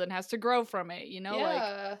humbled and has to grow from it, you know?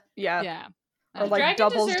 Yeah. Or like dragon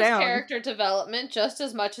doubles down. Character development just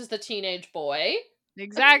as much as the teenage boy.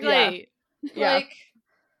 Exactly.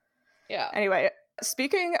 Anyway,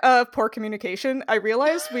 speaking of poor communication, I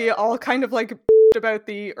realized we all kind of like about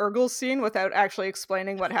the Urgel scene without actually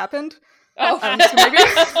explaining what happened. Oh, so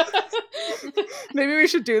maybe we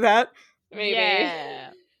should do that. Maybe. Yeah.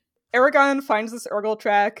 Eragon finds this Urgel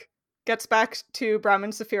track, gets back to Brom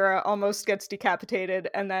and Saphira, almost gets decapitated,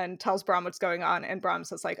 and then tells Brom what's going on, and Brom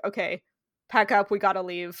says like, okay, pack up, we gotta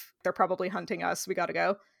leave. They're probably hunting us, we gotta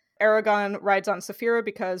go. Eragon rides on Saphira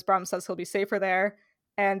because Brom says he'll be safer there,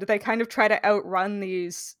 and they kind of try to outrun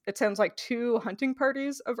these, it sounds like 2 hunting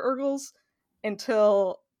parties of Urgles,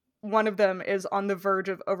 until one of them is on the verge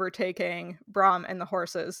of overtaking Brom and the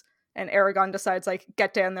horses, and Eragon decides, like,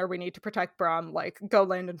 get down there, we need to protect Brom, like, go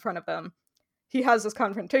land in front of them. He has this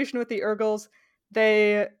confrontation with the Urgles.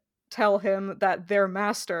 They tell him that their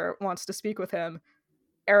master wants to speak with him.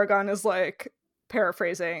 Eragon is like,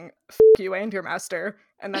 paraphrasing, "F you and your master,"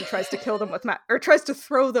 and then tries to kill them with or tries to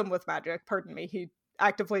throw them with magic, pardon me. He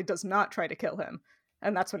actively does not try to kill him,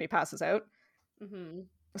 and that's when he passes out. Mm-hmm.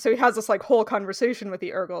 So he has this, like, whole conversation with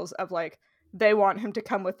the Urgles of, like, they want him to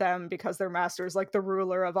come with them because their master is, like, the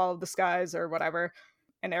ruler of all of the skies or whatever,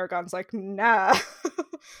 and Eragon's like, nah.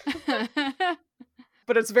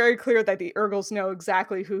 But it's very clear that the Urgles know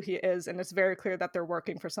exactly who he is, and it's very clear that they're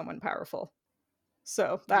working for someone powerful.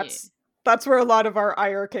 So that's where a lot of our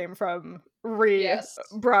ire came from. Yes.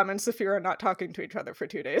 Brom and Saphira not talking to each other for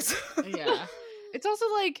 2 days. Yeah. It's also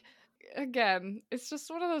like, again, it's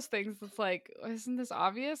just one of those things that's like, isn't this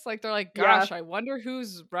obvious? Like, they're like, gosh, I wonder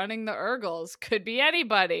who's running the Urgles. Could be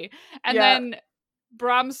anybody. And then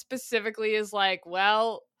Brom specifically is like,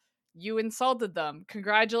 well, you insulted them.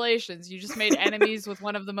 Congratulations. You just made enemies with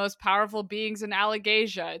one of the most powerful beings in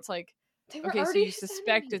Allegasia. It's like, okay, so you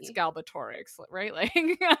suspect it's Galbatorix, right?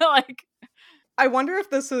 Like, I wonder if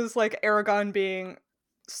this is like Eragon being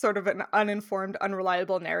sort of an uninformed,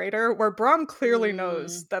 unreliable narrator, where Brom clearly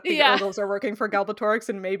knows that the Urgles are working for Galbatorix,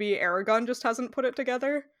 and maybe Eragon just hasn't put it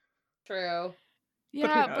together. True.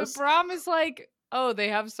 Yeah, but Brom is like, oh, they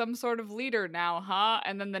have some sort of leader now, huh?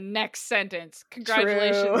 And then the next sentence,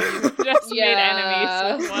 congratulations, you just made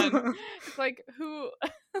enemies with one. It's like, who?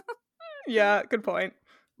 Yeah, good point.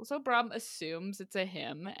 So Brom assumes it's a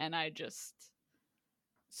him, and I just...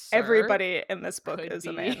 Everybody in this book is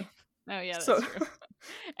a man. Oh, yeah, that's true.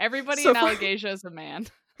 Everybody in Allegasia is a man.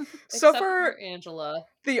 So far, Angela.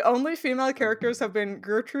 The only female characters have been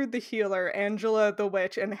Gertrude the healer, Angela the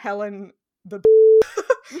witch, and Helen the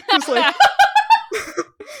who's like...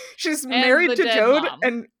 she's married to Jode, mom.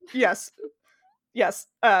 And yes.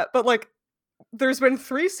 But like, there's been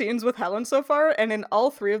 3 scenes with Helen so far, and in all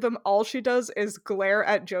 3 of them, all she does is glare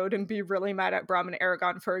at Jode and be really mad at Brom and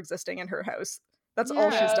Eragon for existing in her house. That's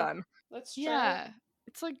all she's done. That's true. Yeah.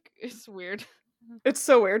 It's like, it's weird. It's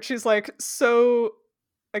so weird. She's like, so,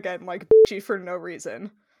 again, like, bitchy for no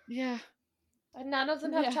reason. Yeah. And none of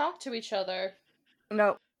them have talked to each other.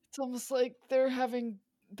 No. It's almost like they're having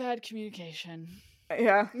bad communication.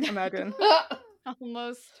 Yeah, imagine.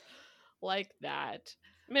 Almost like that.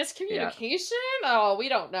 Miscommunication? Oh, we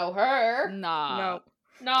don't know her. No.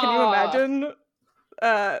 Can you imagine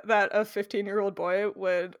that a 15-year-old boy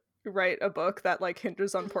would write a book that, like,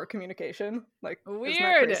 hinges on poor communication? Like,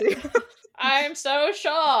 weird. Isn't that crazy? I'm so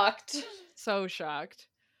shocked. So shocked.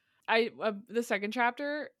 The second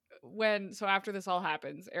chapter, after this all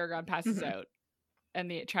happens, Eragon passes out, and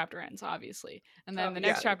the chapter ends, obviously. And then the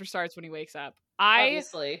next chapter starts when he wakes up.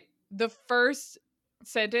 Obviously. The first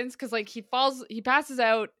sentence, because, like, he passes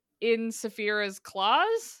out in Saphira's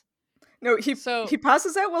claws. No, he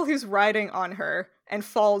passes out while he's riding on her and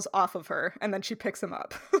falls off of her, and then she picks him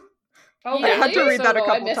up. Oh, I had to read that a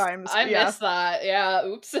couple times. I missed that. Yeah,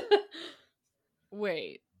 oops.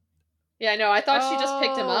 Wait. Yeah, no, I thought she just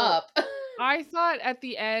picked him up. I thought at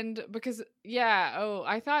the end, because it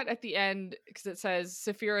says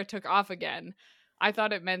Saphira took off again. I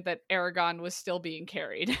thought it meant that Eragon was still being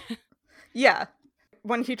carried. Yeah.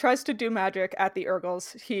 When he tries to do magic at the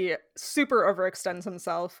Urgles, he super overextends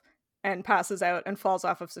himself and passes out and falls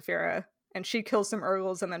off of Saphira, and she kills some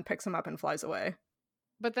Urgles and then picks him up and flies away.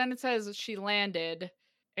 But then it says she landed.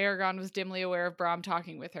 Eragon was dimly aware of Brom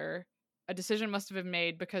talking with her. A decision must have been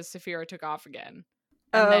made because Saphira took off again.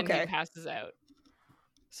 And then he passes out.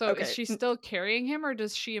 So is she still carrying him, or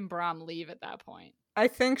does she and Brom leave at that point? I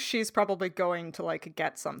think she's probably going to, like,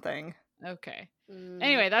 get something. Okay.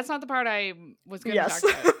 Anyway, that's not the part I was going to talk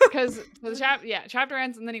about. Because the chapter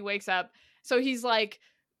ends and then he wakes up. So he's, like,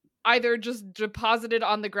 either just deposited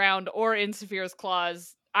on the ground or in Saphira's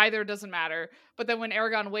claws. Either doesn't matter. But then when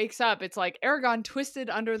Eragon wakes up, it's like Eragon twisted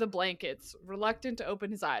under the blankets, reluctant to open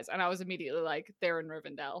his eyes. And I was immediately like, they're in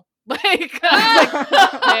Rivendell. Like,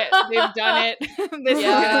 they've done it. This is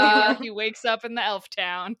gonna be where he wakes up in the elf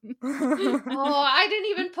town. Oh, I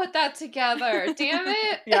didn't even put that together. Damn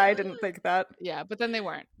it. Yeah, I didn't think that. Yeah, but then they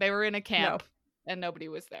weren't. They were in a camp and nobody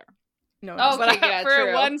was there. No. Okay, yeah, for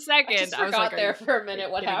true. 1 second, I was like, there for a minute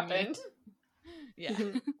what happened. Yeah.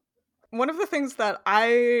 One of the things that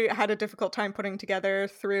I had a difficult time putting together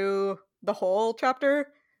through the whole chapter,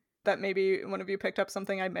 that maybe one of you picked up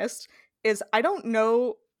something I missed, is I don't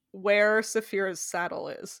know where Saphira's saddle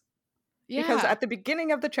is. Because Yeah. at the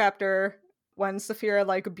beginning of the chapter, when Saphira,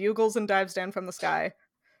 like, bugles and dives down from the sky,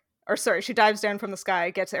 or sorry, she dives down from the sky,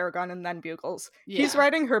 gets Eragon, and then bugles. He's Yeah.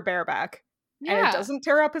 riding her bareback. And it Yeah. doesn't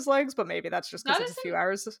tear up his legs, but maybe that's just because That it's a is few an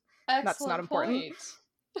hours. That's not excellent important.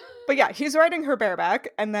 point. But yeah, he's riding her bareback,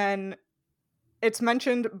 and then it's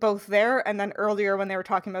mentioned both there and then earlier when they were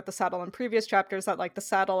talking about the saddle in previous chapters that, like, the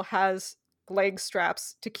saddle has leg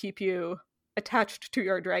straps to keep you attached to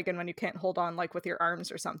your dragon when you can't hold on, like, with your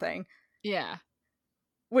arms or something. Yeah.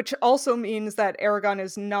 Which also means that Eragon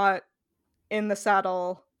is not in the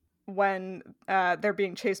saddle when they're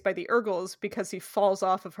being chased by the Urgles because he falls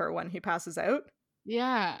off of her when he passes out.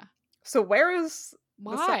 Yeah. So where is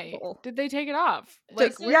the Why saddle? did they take it off? Like,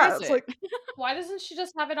 Just, where yeah, is it's it? like, Why doesn't she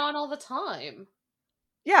just have it on all the time?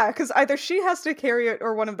 yeah, because either she has to carry it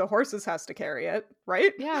or one of the horses has to carry it,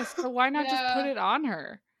 right? Yeah, so why not just put Yeah. it on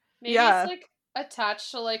her? Maybe Yeah. it's like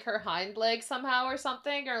attached to like her hind leg somehow or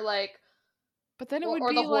something, or like, But then it or, would or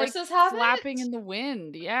be the like horses have flapping it. in the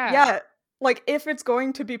wind. Yeah. Yeah, like, if it's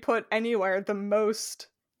going to be put anywhere, the most,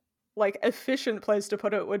 like, efficient place to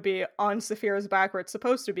put it would be on Saphira's back where it's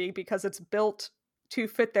supposed to be, because it's built to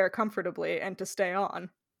fit there comfortably and to stay on.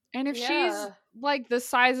 And if she's Yeah. like the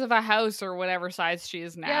size of a house or whatever size she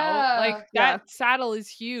is now, Yeah. like Yeah. that saddle is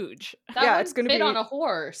huge. That Yeah, wouldn't it's gonna fit on be- a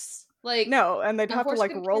horse. Like, No, and they'd a have to, horse like,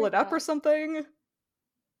 couldn't roll carry it up or that. something.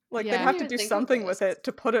 Like, Yeah. they'd I have didn't to even do think of something with this. it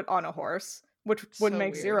to put it on a horse, which would So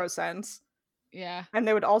make weird. zero sense. Yeah. And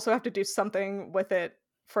they would also have to do something with it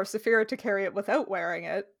for Saphira to carry it without wearing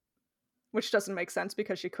it, which doesn't make sense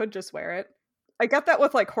because she could just wear it. I get that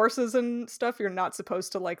with, like, horses and stuff, you're not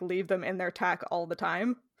supposed to, like, leave them in their tack all the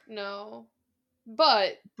time. No.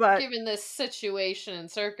 But But given this situation and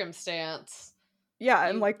circumstance, yeah,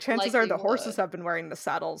 and, you like, chances are likely the horses would. have been wearing the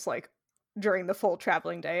saddles, like, during the full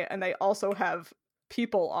traveling day, and they also have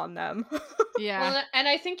people on them. Yeah. Well, and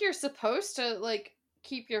I think you're supposed to like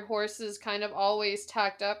keep your horses kind of always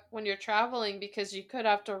tacked up when you're traveling because you could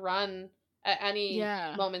have to run at any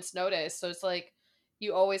Yeah. moment's notice. So it's like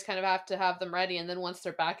you always kind of have to have them ready, and then once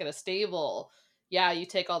they're back at a stable, yeah, you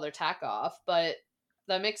take all their tack off. But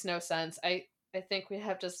that makes no sense. I think we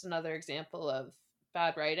have just another example of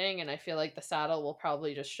bad writing, and I feel like the saddle will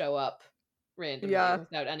probably just show up randomly Yeah.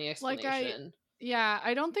 without any Like, explanation. Yeah,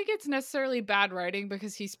 I don't think it's necessarily bad writing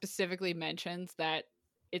because he specifically mentions that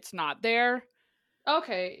it's not there.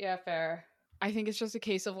 Okay, yeah, fair. I think it's just a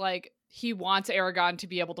case of like he wants Eragon to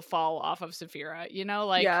be able to fall off of Saphira, you know?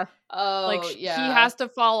 Like Yeah. Oh, like yeah. he has to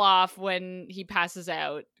fall off when he passes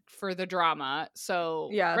out for the drama. So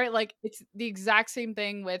Yeah. right, like it's the exact same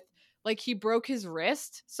thing with like he broke his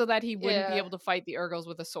wrist so that he wouldn't be Yeah. able to fight the Urgles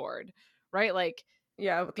with a sword. Right? Like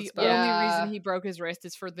Yeah, with the the spell. only Yeah. reason he broke his wrist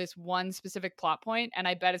is for this one specific plot point, and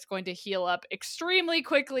I bet it's going to heal up extremely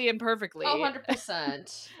quickly and perfectly. Oh,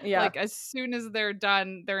 100%. Yeah. Like as soon as they're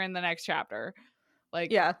done, they're in the next chapter. Like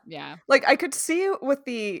Yeah. yeah. Like, I could see with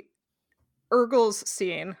the Urgles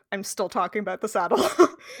scene, I'm still talking about the saddle,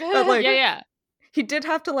 that, like, Yeah. he did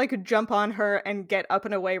have to, like, jump on her and get up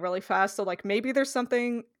and away really fast, so, like, maybe there's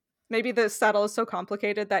something, maybe the saddle is so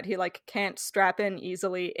complicated that he, like, can't strap in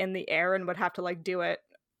easily in the air and would have to, like, do it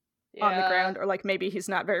on the ground, or, like, maybe he's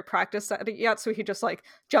not very practiced at it yet, so he just, like,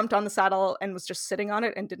 jumped on the saddle and was just sitting on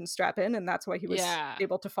it and didn't strap in, and that's why he was Yeah.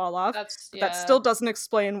 able to fall off. That's But that still doesn't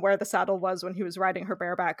explain where the saddle was when he was riding her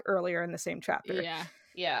bareback earlier in the same chapter. Yeah.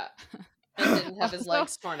 Yeah. And didn't have his Also,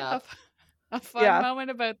 legs torn up. A fun Yeah. moment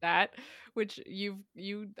about that, which you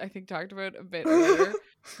I think talked about a bit earlier,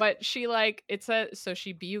 but she like so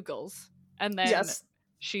she bugles and then Yes.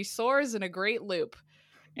 she soars in a great loop,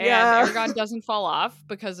 and Yeah. Eragon doesn't fall off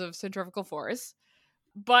because of centrifugal force,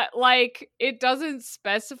 but like it doesn't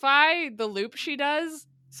specify the loop she does.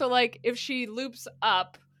 So like if she loops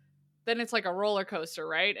up, then it's like a roller coaster,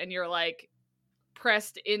 right? And you're like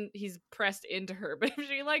he's pressed into her. But if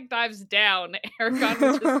she like dives down, Eragon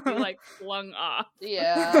would just be like flung off.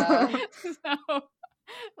 Yeah. So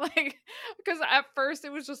like because at first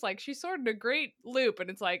it was just like she soared in a great loop,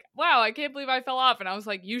 and it's like, wow, I can't believe I fell off. And I was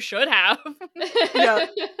like, you should have. Yeah.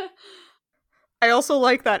 I also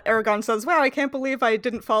like that Eragon says, wow, I can't believe I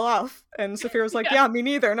didn't fall off. And Saphira's like, yeah, me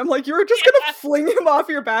neither. And I'm like, you were just gonna fling him off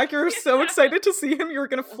your back. You were so excited to see him. You were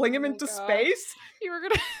gonna fling him Oh my into God. space. You were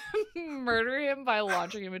gonna murder him by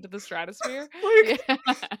launching him into the stratosphere. Like,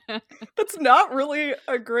 Yeah. that's not really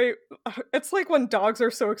a great... It's like when dogs are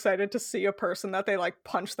so excited to see a person that they, like,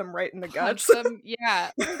 punch them right in the Punch guts. them. Yeah.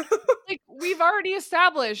 Like like, we've already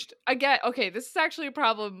established again. Okay, this is actually a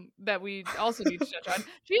problem that we also need to touch on.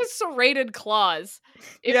 She has serrated claws.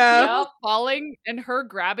 If he Yeah. was falling and her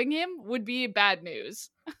grabbing him would be bad news.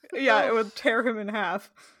 Yeah, it would tear him in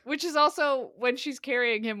half. Which is also when she's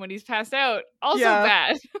carrying him when he's passed out. Also Yeah.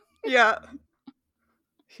 bad. Yeah.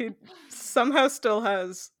 He somehow still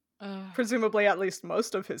has, Ugh. presumably, at least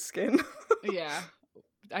most of his skin. Yeah.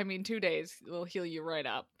 I mean, 2 days will heal you right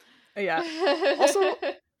up. Yeah. Also,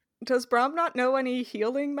 does Brahm not know any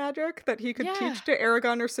healing magic that he could Yeah. teach to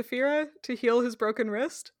Aragon or Saphira to heal his broken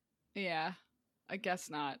wrist? Yeah. I guess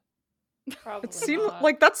not. Probably It seems not.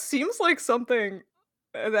 like that seems like something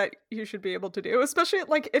that you should be able to do, especially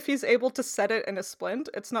like if he's able to set it in a splint.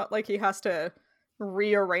 It's not like he has to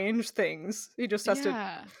rearrange things. He just has to,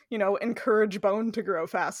 Yeah. encourage bone to grow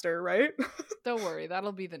faster, right? Don't worry,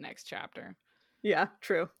 that'll be the next chapter. Yeah,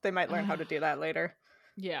 true. They might learn how to do that later.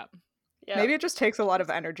 Yeah. Yeah. Maybe it just takes a lot of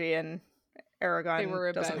energy, and They Aragon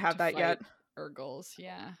were doesn't about have to that yet. fight Urgles,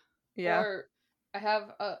 yeah. Yeah. Or I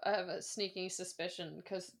have a sneaking suspicion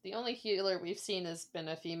because the only healer we've seen has been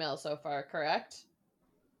a female so far. Correct?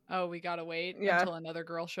 Oh, we gotta wait Yeah. until another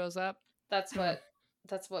girl shows up. That's what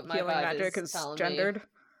my Healing vibe magic is is telling gendered.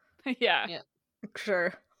 Yeah, Yeah.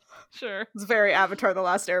 Sure. sure. It's very Avatar the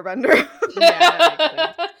Last Airbender. me. Yeah,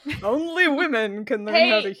 that makes Only women can learn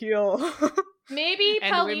how to Hey. heal. Maybe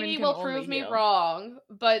And women Paulini can will only prove me heal. wrong,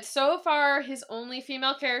 but so far his only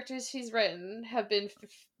female characters he's written have been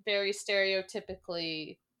very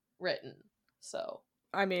stereotypically written. So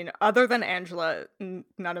I mean, other than Angela,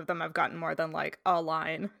 none of them have gotten more than like a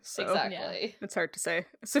line. So exactly. it's hard to say.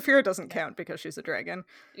 Saphira doesn't count because she's a dragon.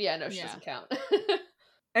 Yeah, no, she Yeah. doesn't count.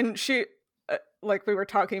 And she, like we were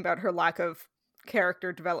talking about her lack of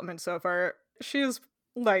character development so far, she's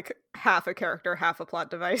like half a character, half a plot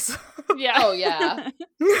device. Yeah. Oh, yeah.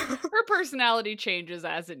 Her personality changes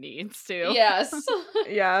as it needs to. Yes.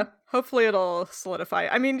 Yeah, hopefully it'll solidify.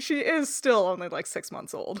 I mean, she is still only like 6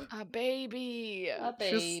 months old. A baby. A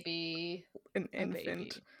baby. An A infant.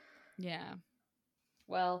 baby. Yeah.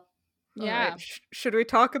 Well, Yeah. Alright, should we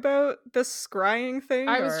talk about this scrying thing?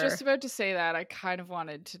 I was or- just about to say that. I kind of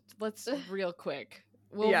wanted to. Let's real quick.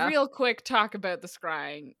 We'll Yeah. real quick talk about the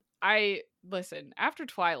scrying. Listen, after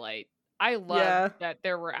Twilight, I loved Yeah. that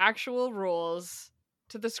there were actual rules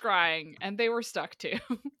to the scrying and they were stuck to.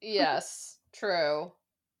 yes, true.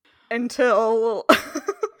 until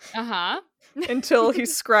Uh-huh. until he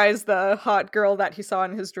scries the hot girl that he saw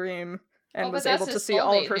in his dream and Oh, but was that's able to his see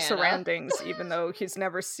all of soulmate, her Hannah. surroundings, even though he's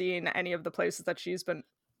never seen any of the places that she's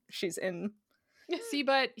in. See,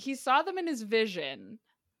 but he saw them in his vision.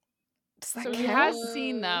 Does that So he count? has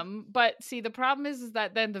seen them, but see, the problem is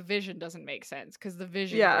that then the vision doesn't make sense because the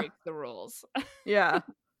vision Yeah. breaks the rules. Yeah,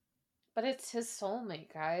 But it's his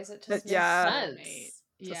soulmate, guys. It just makes yeah. sense. Soulmate.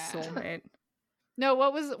 it's Yeah. a soulmate. No,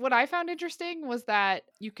 what I found interesting was that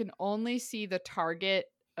you can only see the target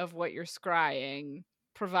of what you're scrying,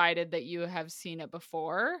 provided that you have seen it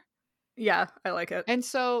before. Yeah, I like it. And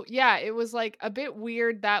so, yeah, it was like a bit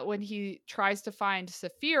weird that when he tries to find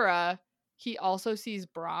Saphira, he also sees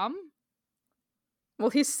Brahm. Well,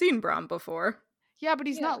 he's seen Brahm before. Yeah, but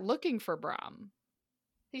he's Yeah. not looking for Brahm.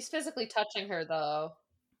 He's physically touching her, though.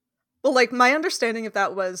 Well, like my understanding of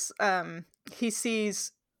that was he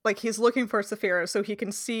sees, like, he's looking for Saphira, so he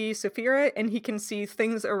can see Saphira and he can see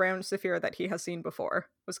things around Saphira that he has seen before,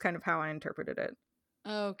 was kind of how I interpreted it.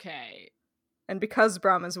 Okay. And because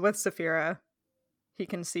Brahm is with Saphira, he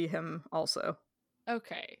can see him also.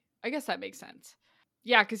 Okay. I guess that makes sense.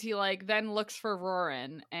 Yeah, because he like then looks for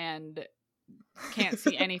Roran and can't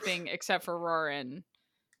see anything except for Roran.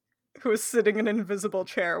 Who is sitting in an invisible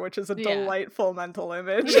chair, which is a Yeah. delightful mental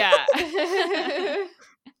image. Yeah.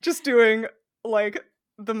 Just doing, like,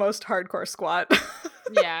 the most hardcore squat.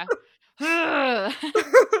 Yeah.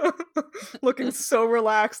 Looking so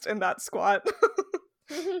relaxed in that squat.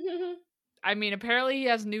 I mean, apparently he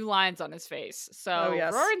has new lines on his face. So Oh,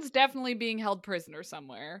 yes. Roran's definitely being held prisoner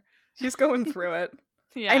somewhere. He's going through it.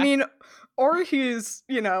 Yeah. I mean, or he's,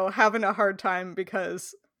 having a hard time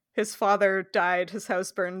because his father died, his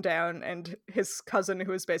house burned down, and his cousin,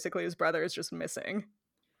 who is basically his brother, is just missing.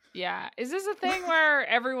 yeah. Is this a thing where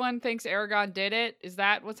everyone thinks Aragon did it? Is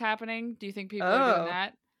that what's happening? Do you think people are doing Oh.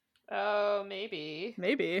 that? Oh, maybe.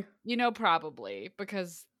 Maybe. Probably,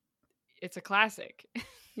 because it's a classic.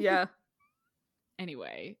 Yeah.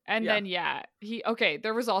 Anyway. And Yeah. then,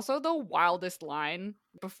 there was also the wildest line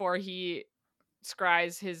before he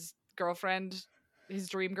scries his girlfriend, his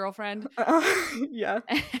dream girlfriend, Yeah.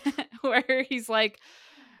 where he's like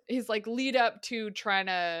lead up to trying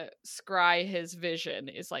to scry his vision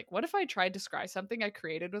is like, what if I tried to scry something I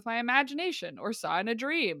created with my imagination or saw in a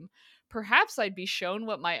dream? perhaps I'd be shown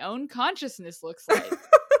what my own consciousness looks like.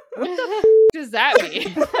 What the does that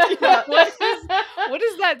mean? Yeah. What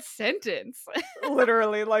is that sentence?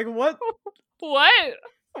 Literally, like, what? What?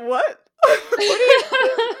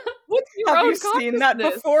 What's your Have own you seen that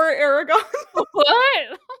consciousness? before, Aragon?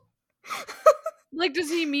 What? Like, does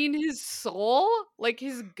he mean his soul? Like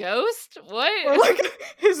his ghost? What? Or like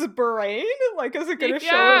his brain? Like, is it gonna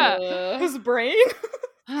Yeah. show his brain?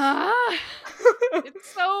 Huh?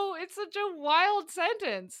 It's such a wild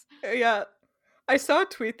sentence. Yeah. I saw a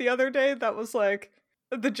tweet the other day that was like,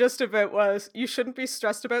 the gist of it was, you shouldn't be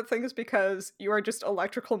stressed about things because you are just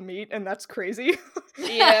electrical meat and that's crazy.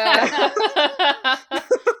 Yeah.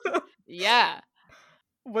 Yeah.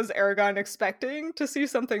 Was Aragon expecting to see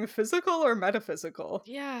something physical or metaphysical?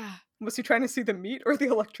 Yeah. Was he trying to see the meat or the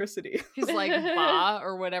electricity? His like Ba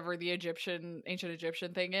or whatever the ancient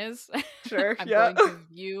Egyptian thing is. Sure, I'm yeah. going to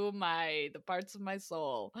view the parts of my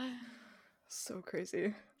soul. So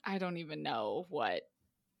crazy. I don't even know what.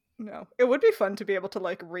 No. It would be fun to be able to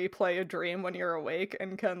like replay a dream when you're awake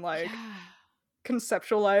and can like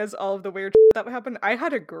conceptualize all of the weird that happened. I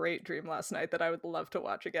had a great dream last night that I would love to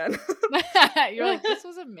watch again. You're like, this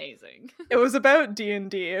was amazing. It was about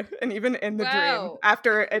D&D, and even in the dream, Wow.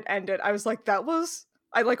 after it ended, I was like,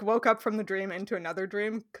 I like woke up from the dream into another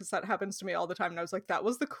dream, because that happens to me all the time, and I was like, that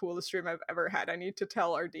was the coolest dream I've ever had. I need to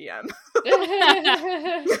tell our DM.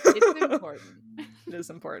 It's important. It is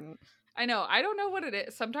important. I know. I don't know what it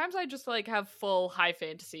is. Sometimes I just like have full high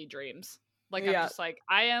fantasy dreams. Like I'm Yeah. just like,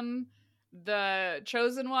 I am the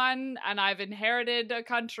chosen one and I've inherited a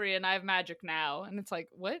country and I have magic now. And it's like,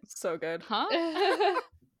 what? It's so good. Huh?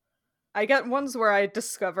 I get ones where I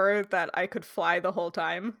discover that I could fly the whole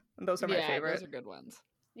time, and those are my Yeah, favorite. those are good ones.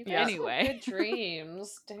 You Yeah. guys have Anyway. good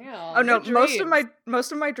dreams. Damn. Oh no, Good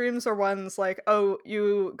most of my dreams are ones like, oh,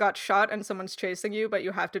 you got shot and someone's chasing you, but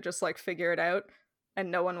you have to just like figure it out and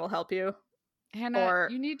no one will help you. Hannah, Or-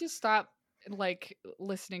 you need to stop like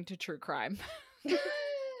listening to true crime.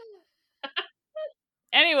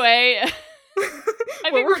 Anyway,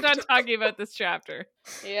 I think we're done talking about this chapter.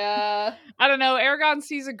 Yeah. I don't know. Aragon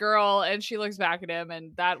sees a girl and she looks back at him,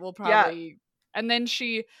 and that will probably. And then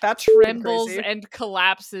she That's trembles crazy. and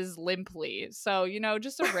collapses limply. So,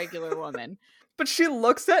 just a regular woman. But she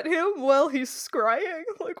looks at him while he's scrying.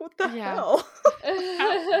 Like, what the Yeah. hell?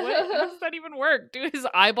 How does that even work? Do his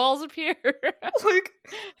eyeballs appear? Like,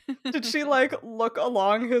 did she like look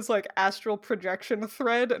along his like astral projection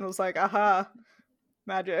thread and was like, aha,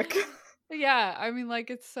 magic? Yeah, I mean, like,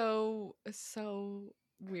 it's so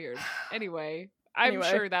weird. Anyway, I'm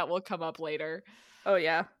sure that will come up later. Oh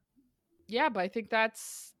yeah. Yeah, but I think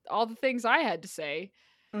that's all the things I had to say.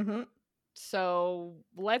 Mm-hmm. So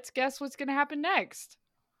let's guess what's going to happen next.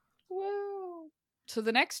 Woo. So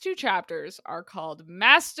the next two chapters are called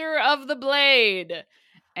Master of the Blade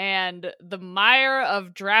and The Mire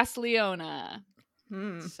of Drasleona.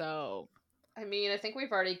 So, I mean, I think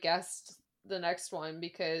we've already guessed the next one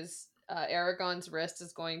because Aragon's wrist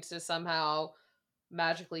is going to somehow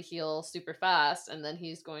magically heal super fast, and then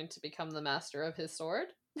he's going to become the master of his sword.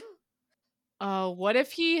 what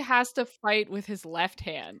if he has to fight with his left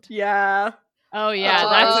hand? Yeah. Oh yeah,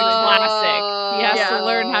 that's a classic. He has to Yeah.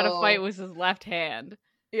 learn how to fight with his left hand.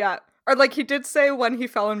 Yeah. Or like he did say when he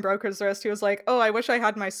fell and broke his wrist, he was like, oh, I wish I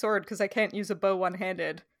had my sword because I can't use a bow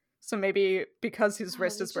one-handed. So maybe because his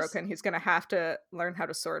wrist is broken, he's gonna have to learn how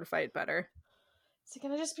to sword fight better. Is he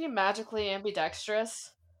gonna just be magically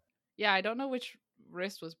ambidextrous? Yeah, I don't know which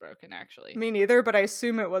wrist was broken actually. Me neither, but I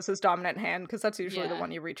assume it was his dominant hand because that's usually the Yeah.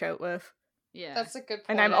 one you reach out with. Yeah. That's a good point.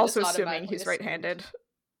 And I'm I also just assuming automatically he's assumed. right-handed.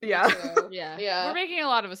 Me Yeah, too. yeah. Yeah. We're making a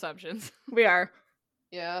lot of assumptions. we are.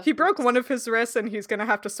 Yeah. He broke one of his wrists and he's gonna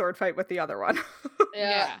have to sword fight with the other one.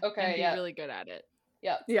 Yeah. And Okay. be Yeah. really good at it.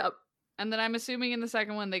 Yep. Yep. And then I'm assuming in the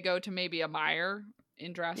second one they go to maybe a mire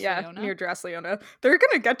in Drasleona. Yeah, near Drasleona. They're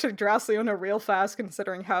gonna get to Drasleona real fast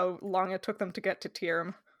considering how long it took them to get to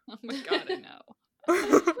Tyrm. Oh my god, I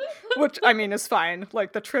know. Which, I mean, is fine.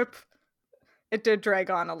 Like, the trip, it did drag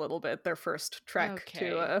on a little bit, their first trek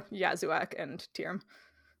to Yazuak and Tyrm.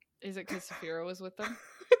 Is it because Saphira was with them?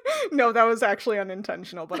 No, that was actually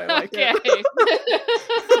unintentional, but I like Okay.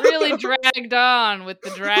 it. Really dragged on with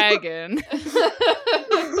the dragon.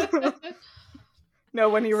 No,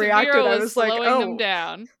 when he Saphira reacted, I was like, slowing them oh.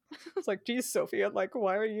 down. It's like, geez, Sophia, like,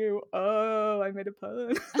 why are you? Oh, I made a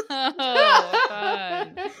pun. Oh,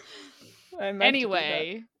 fun. I meant to do that.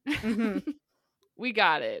 Anyway, Mhm. we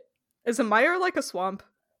got it. Is a mire like a swamp?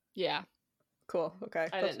 Yeah, Cool, okay.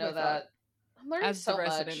 I that's didn't know what I thought. that. I'm learning as so the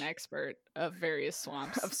resident much. expert of various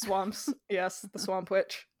swamps. Of swamps. Yes, the swamp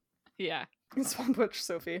witch. Yeah, Swamp witch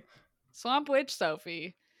Sophie. Swamp Witch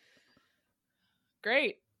Sophie.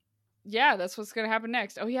 Great. Yeah, that's what's going to happen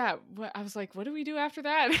next. Oh, yeah. I was like, what do we do after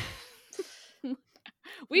that?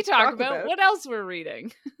 We talk about what else we're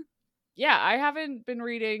reading. Yeah, I haven't been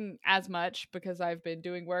reading as much because I've been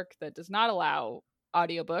doing work that does not allow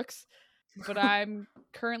audiobooks. But I'm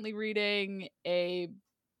currently reading I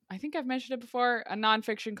think I've mentioned it before, a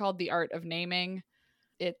nonfiction called The Art of Naming.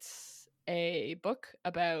 It's a book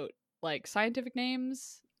about like scientific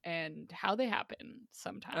names and how they happen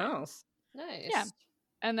sometimes. Oh, nice. Yeah.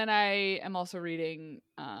 And then I am also reading,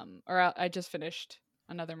 I just finished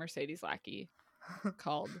another Mercedes Lackey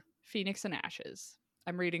called Phoenix and Ashes.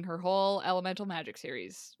 I'm reading her whole Elemental Magic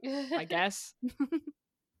series, I guess.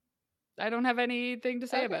 I don't have anything to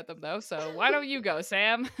say about them, though, so why don't you go,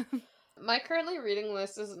 Sam? My currently reading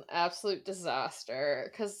list is an absolute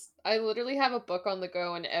disaster, because I literally have a book on the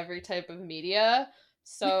go in every type of media.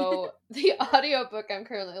 So the audiobook I'm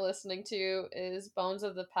currently listening to is Bones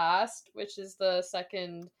of the Past, which is the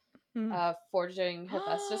second Forging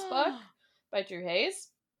Hephaestus book by Drew Hayes.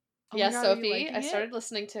 Oh yes, God, Sophie, I started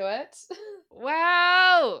listening to it.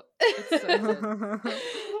 Wow! It's so good.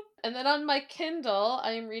 And then on my Kindle,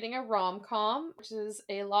 I am reading a rom-com, which is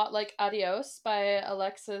A Lot Like Adios by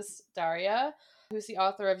Alexis Daria, who's the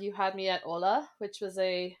author of You Had Me at Ola, which was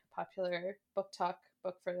a popular book talk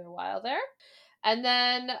book for a while there. And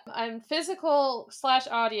then I'm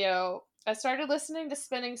physical/audio. I started listening to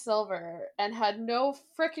Spinning Silver and had no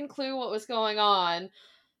freaking clue what was going on.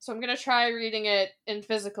 So I'm going to try reading it in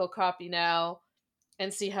physical copy now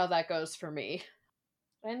and see how that goes for me.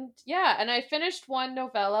 And yeah, and I finished one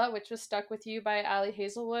novella, which was Stuck With You by Ali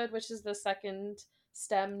Hazelwood, which is the second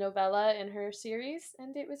STEM novella in her series,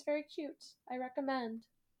 and it was very cute. I recommend.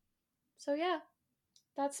 So yeah,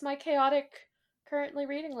 that's my chaotic currently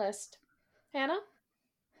reading list. Hannah?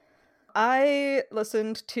 I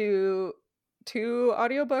listened to 2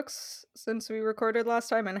 audiobooks since we recorded last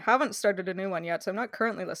time and haven't started a new one yet, so I'm not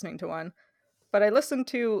currently listening to one. But I listened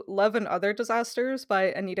to Love and Other Disasters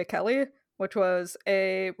by Anita Kelly, which was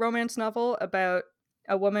a romance novel about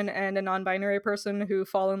a woman and a non-binary person who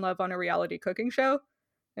fall in love on a reality cooking show.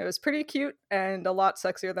 It was pretty cute and a lot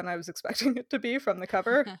sexier than I was expecting it to be from the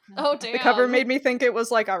cover. Oh, damn. The cover made me think it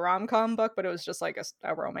was like a rom-com book, but it was just like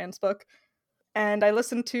a romance book. And I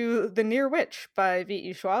listened to The Near Witch by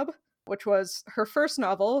V.E. Schwab, which was her first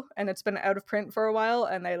novel, and it's been out of print for a while,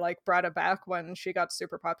 and they like brought it back when she got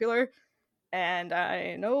super popular. And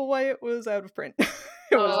I know why it was out of print.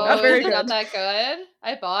 It was not very good. Not that good?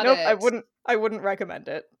 I bought it. Nope, I wouldn't recommend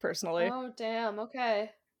it, personally. Oh, damn,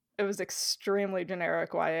 okay. It was extremely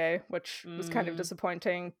generic YA, which was kind of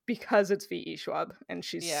disappointing because it's V.E. Schwab, and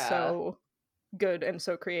she's so good and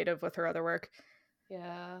so creative with her other work.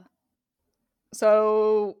 Yeah.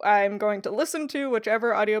 So I'm going to listen to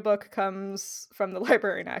whichever audiobook comes from the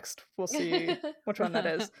library next. We'll see which one that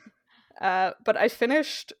is. But I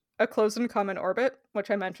finished A Closed and Common Orbit,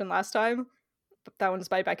 which I mentioned last time. That one's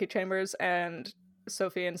by Becky Chambers, and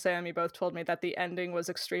Sophie and Sam, you both told me that the ending was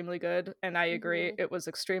extremely good, and I agree. It was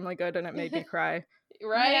extremely good, and it made me cry.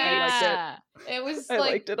 Right? Yeah. It was I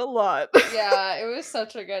liked it a lot. Yeah, it was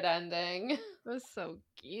such a good ending. It was so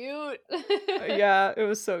cute. Yeah, it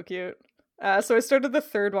was so cute. So I started the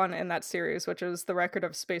third one in that series, which is The Record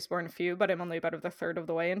of Spaceborne Few, but I'm only about the third of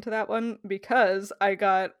the way into that one because I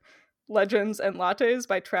got Legends and Lattes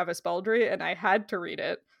by Travis Baldree, and I had to read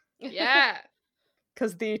it. Yeah.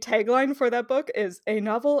 Because the tagline for that book is a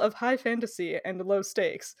novel of high fantasy and low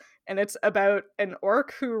stakes. And it's about an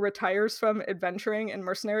orc who retires from adventuring and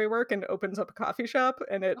mercenary work and opens up a coffee shop.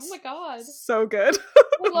 And it's oh my God. So good.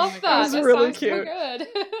 I love that. It was that really sounds cute. So good.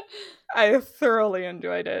 I thoroughly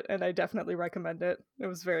enjoyed it, and I definitely recommend it. It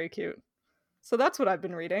was very cute. So that's what I've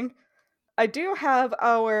been reading. I do have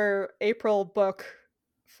our April book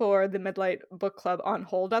for the Midlight Book Club on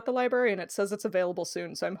hold at the library, and it says it's available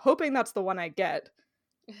soon, so I'm hoping that's the one I get.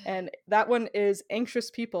 And that one is Anxious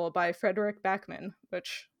People by Frederick Backman,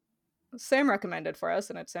 which Sam recommended for us,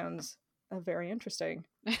 and it sounds very interesting.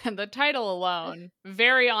 And the title alone,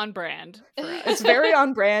 very on brand for us. It's very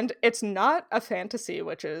on brand. It's not a fantasy,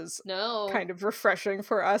 which is no kind of refreshing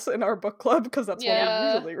for us in our book club, because that's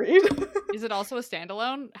what we usually read. Is it also a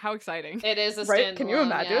standalone? How exciting. It is a right? standalone. Can you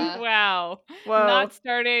imagine? Yeah. Wow. Whoa. Not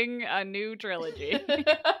starting a new trilogy.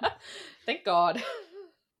 Thank God.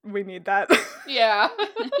 We need that. Yeah.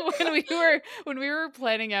 when we were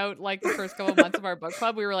planning out like the first couple months of our book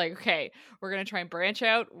club, we were like, okay, we're gonna try and branch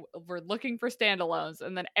out. We're looking for standalones,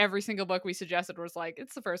 and then every single book we suggested was like,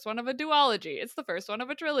 it's the first one of a duology, it's the first one of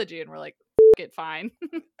a trilogy, and we're like, it, fine.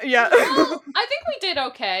 Yeah. Well, I think we did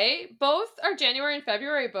okay. Both our January and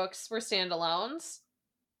February books were standalones.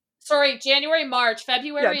 Sorry, January, March.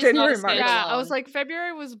 February Yeah, is January, not a March. standalone. Yeah, I was like,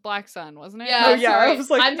 February was Black Sun, wasn't it? Yeah, Oh, yeah, I sorry. was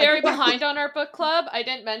like, I'm very I don't know. behind on our book club. I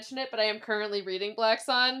didn't mention it, but I am currently reading Black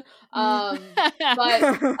Sun.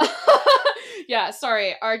 But yeah,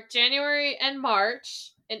 sorry. Our January and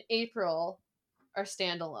March and April are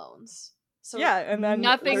standalones. So yeah, and then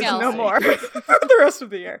nothing there's else. no more the rest of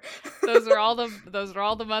the year. those are all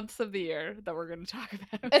the months of the year that we're going to talk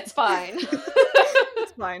about. it's fine.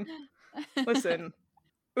 It's fine. Listen,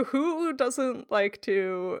 who doesn't like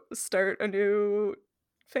to start a new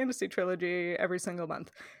fantasy trilogy every single month?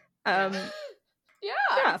 Yeah.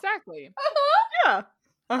 Yeah. Exactly. Yeah.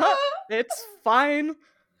 It's fine.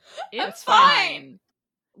 It's fine.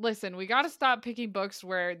 Listen, we got to stop picking books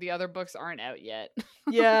where the other books aren't out yet.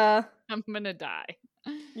 Yeah. I'm gonna die.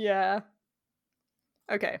 Yeah.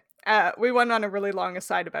 Okay. We went on a really long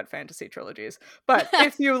aside about fantasy trilogies, but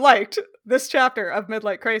if you liked this chapter of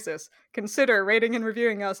Midlight Crisis, consider rating and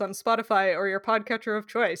reviewing us on Spotify or your podcatcher of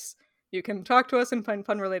choice. You can talk to us and find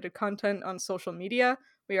fun-related content on social media.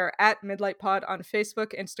 We are at Midlight Pod on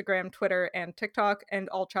Facebook, Instagram, Twitter, and TikTok, and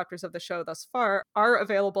all chapters of the show thus far are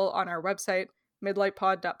available on our website,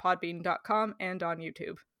 midlightpod.podbean.com, and on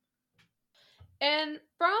YouTube. And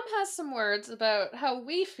Brom has some words about how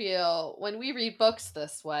we feel when we read books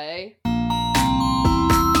this way.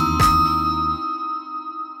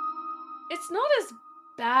 It's not as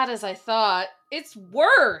bad as I thought. It's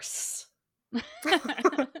worse.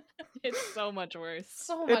 It's so much worse.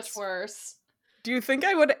 So much worse. Do you think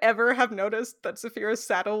I would ever have noticed that Saphira's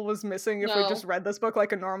saddle was missing if we No. just read this book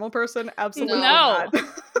like a normal person? Absolutely No. not.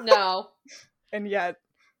 No. And yet,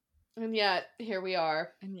 And yet, here we are.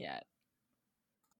 And yet.